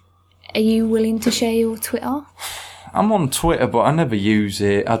 @StaceyBobT. Are you willing to share your Twitter? I'm on Twitter, but I never use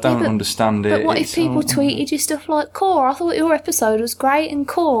it. I don't understand it. But what if It's, people tweeted you stuff like, Core, I thought your episode was great, and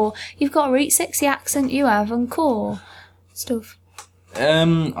Core, you've got a really sexy accent you have, and Core stuff.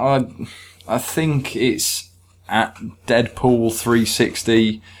 I think it's at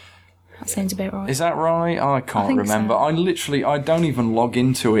Deadpool360. That sounds about right. Is that right? I can't think remember. so. I don't even log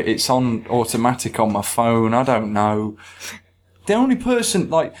into it. It's on automatic on my phone. I don't know. The only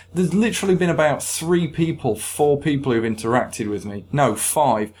person, there's literally been about 4 people who've interacted with me. No,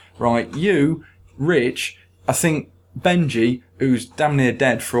 5. Right, you, Rich, I think Benji, who's damn near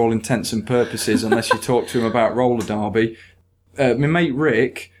dead for all intents and purposes, unless you talk to him about roller derby, my mate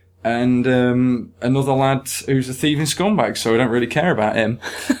Rick, and another lad who's a thieving scumbag, so I don't really care about him.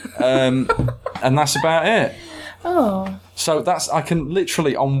 And that's about it. Oh, So I can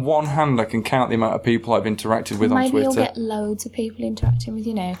literally, on one hand, I can count the amount of people I've interacted with on maybe Twitter. you'll get loads of people interacting with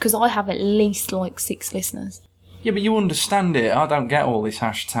you now, because I have at least 6 listeners. Yeah, but you understand it. I don't get all this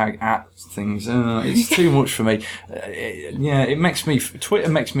hashtag at things. It's too much for me.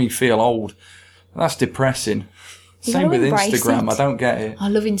 Twitter makes me feel old. That's depressing. You Same gotta with embrace Instagram. it. I don't get it. I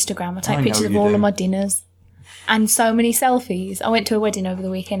love Instagram. I take I know pictures of you all do. of my dinners. And so many selfies. I went to a wedding over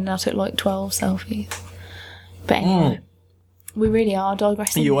the weekend and I took 12 selfies. But anyway. We really are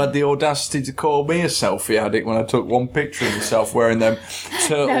digressing. You had the audacity to call me a selfie addict when I took one picture of myself wearing them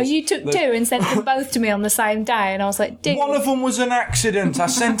turtles. No, you took two and sent them both to me on the same day, and I was like, dude. One of them was an accident. I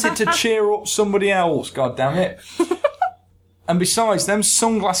sent it to cheer up somebody else, god damn it. And besides, them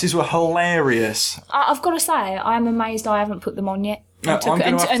sunglasses were hilarious. I've got to say, I'm amazed I haven't put them on yet. No, I took it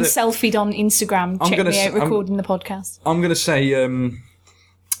and selfied on Instagram. Check me out recording the podcast. I'm going to say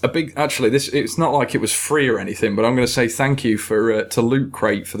it's not like it was free or anything, but I'm going to say thank you to Loot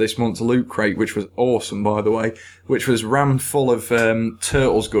Crate for this month's Loot Crate, which was awesome, by the way, which was rammed full of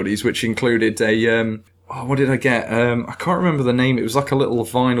Turtles goodies, which included a what did I get? I can't remember the name. It was like a little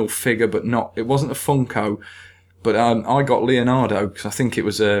vinyl figure, but it wasn't a Funko. But I got Leonardo because I think it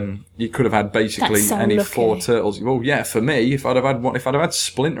was you could have had basically any lucky. 4 turtles. Well, yeah, for me, if I'd have had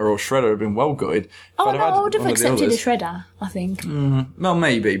Splinter or Shredder, it'd been well good. I would have accepted a Shredder. I think. Well,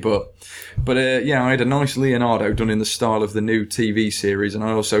 maybe, but yeah, I had a nice Leonardo done in the style of the new TV series, and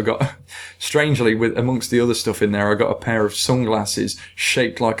I also got, strangely, with amongst the other stuff in there, I got a pair of sunglasses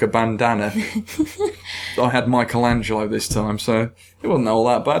shaped like a bandana. I had Michelangelo this time, so it wasn't all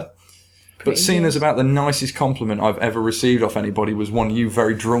that bad. But seeing as about the nicest compliment I've ever received off anybody was one you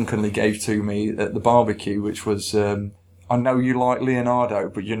very drunkenly gave to me at the barbecue, which was, I know you like Leonardo,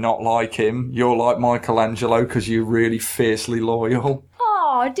 but you're not like him. You're like Michelangelo because you're really fiercely loyal.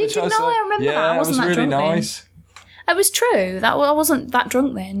 Oh, did you know? I remember that. I wasn't that really drunk nice. Then. It was true. I wasn't that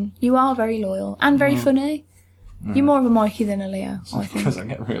drunk then. You are very loyal and very funny. You're more of a Mikey than a Leo, I think. Because I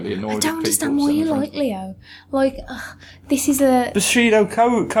get really annoyed. I don't understand why you like Leo. Like, this is a Bushido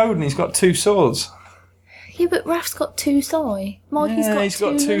Code, and he's got 2 swords. Yeah, but Raph's got 2 sai. Mikey's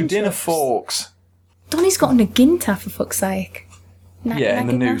got 2 dinner forks. Donnie's got a Naginta, for fuck's sake. In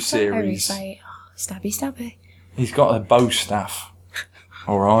the new series. Stabby, stabby. He's got a bow staff.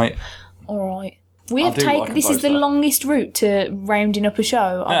 All right. We have taken. This is the longest route to rounding up a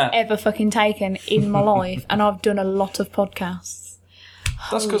show I've ever fucking taken in my life, and I've done a lot of podcasts.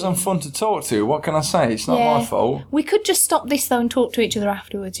 That's because I'm fun to talk to. What can I say? It's not my fault. We could just stop this though and talk to each other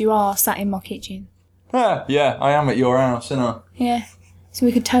afterwards. You are sat in my kitchen. Yeah, I am at your house, aren't I? Yeah, so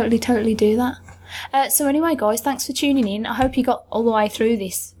we could totally do that. So anyway, guys, thanks for tuning in. I hope you got all the way through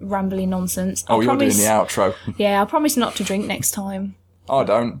this rambling nonsense. You're doing the outro. Yeah, I promise not to drink next time. I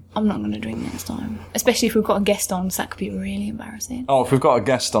don't. I'm not going to drink next time. Especially if we've got a guest on, so that could be really embarrassing. Oh, if we've got a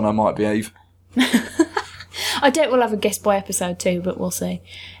guest on, I might behave. I doubt we'll have a guest by episode 2, but we'll see.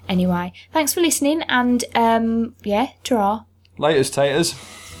 Anyway, thanks for listening, and, ta-ra. Laters, taters.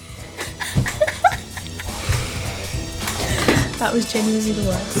 That was genuinely the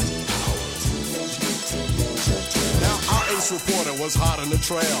worst. Reporter was hot on the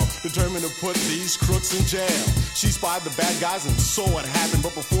trail, determined to put these crooks in jail. She spied the bad guys and saw what happened,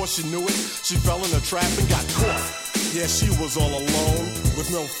 but before she knew it, she fell in a trap and got caught. Yeah, she was all alone, with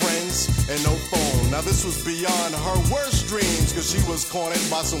no friends and no phone. Now this was beyond her worst dreams, cause she was cornered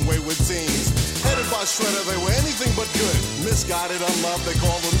by some wayward teens. Headed by Shredder, they were anything but good. Misguided, unloved, they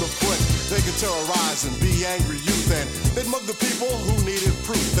called them the Foot. They could terrorize and be angry youth, and they'd mug the people who needed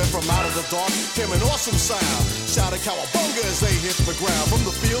proof. Then from out of the dark came an awesome sound, shouted cowabunga as they hit the ground. From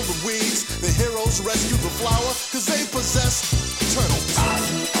the field of weeds, the heroes rescued the flower, cause they possess turtle power.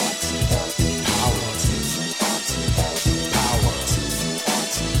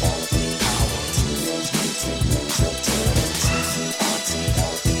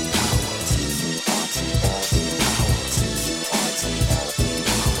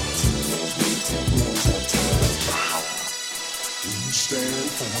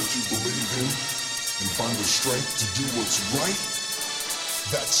 And find the strength to do what's right,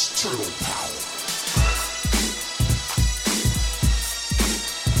 that's turtle power.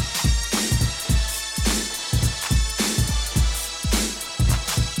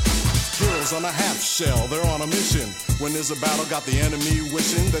 Heroes on a half shell, they're on a mission. When there's a battle, got the enemy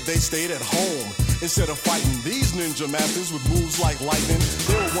wishing that they stayed at home. Instead of fighting these ninja masters with moves like lightning,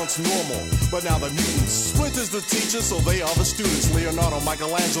 they were once normal, but now they're mutants. Splinter's the teacher, so they are the students. Leonardo,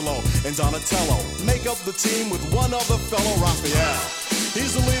 Michelangelo, and Donatello make up the team with one other fellow, Raphael.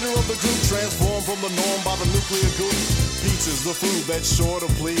 He's the leader of the group, transformed from the norm by the nuclear goop. Pizza's the food that's sure to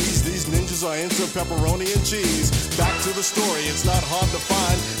please. These ninjas are into pepperoni and cheese. Back to the story, it's not hard to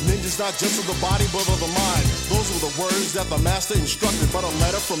find. Ninjas not just of the body, but of the mind. Those were the words that the master instructed, but a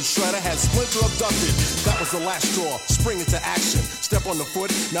letter from Shredder had Splinter abducted. That was the last straw, spring into action. Step on the foot,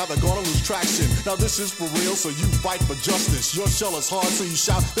 now they're gonna lose traction. Now this is for real, so you fight for justice. Your shell is hard, so you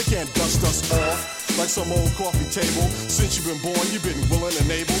shout, they can't dust us off like some old coffee table. Since you've been born, you've been willing and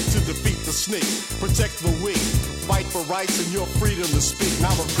able to defeat the snake protect the weak, fight for rights and your freedom to speak.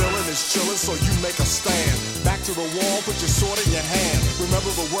 Now the villain is chilling, so you make a stand. Back to the wall, put your sword in your hand.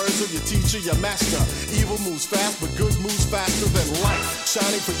 Remember the words of your teacher, your master. Evil moves fast, but good moves faster than light.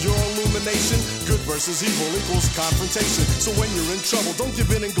 Shining for your illumination. Good versus evil equals confrontation. So when you're in trouble, don't give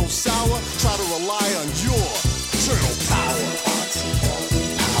in and go sour. Try to rely on your eternal power.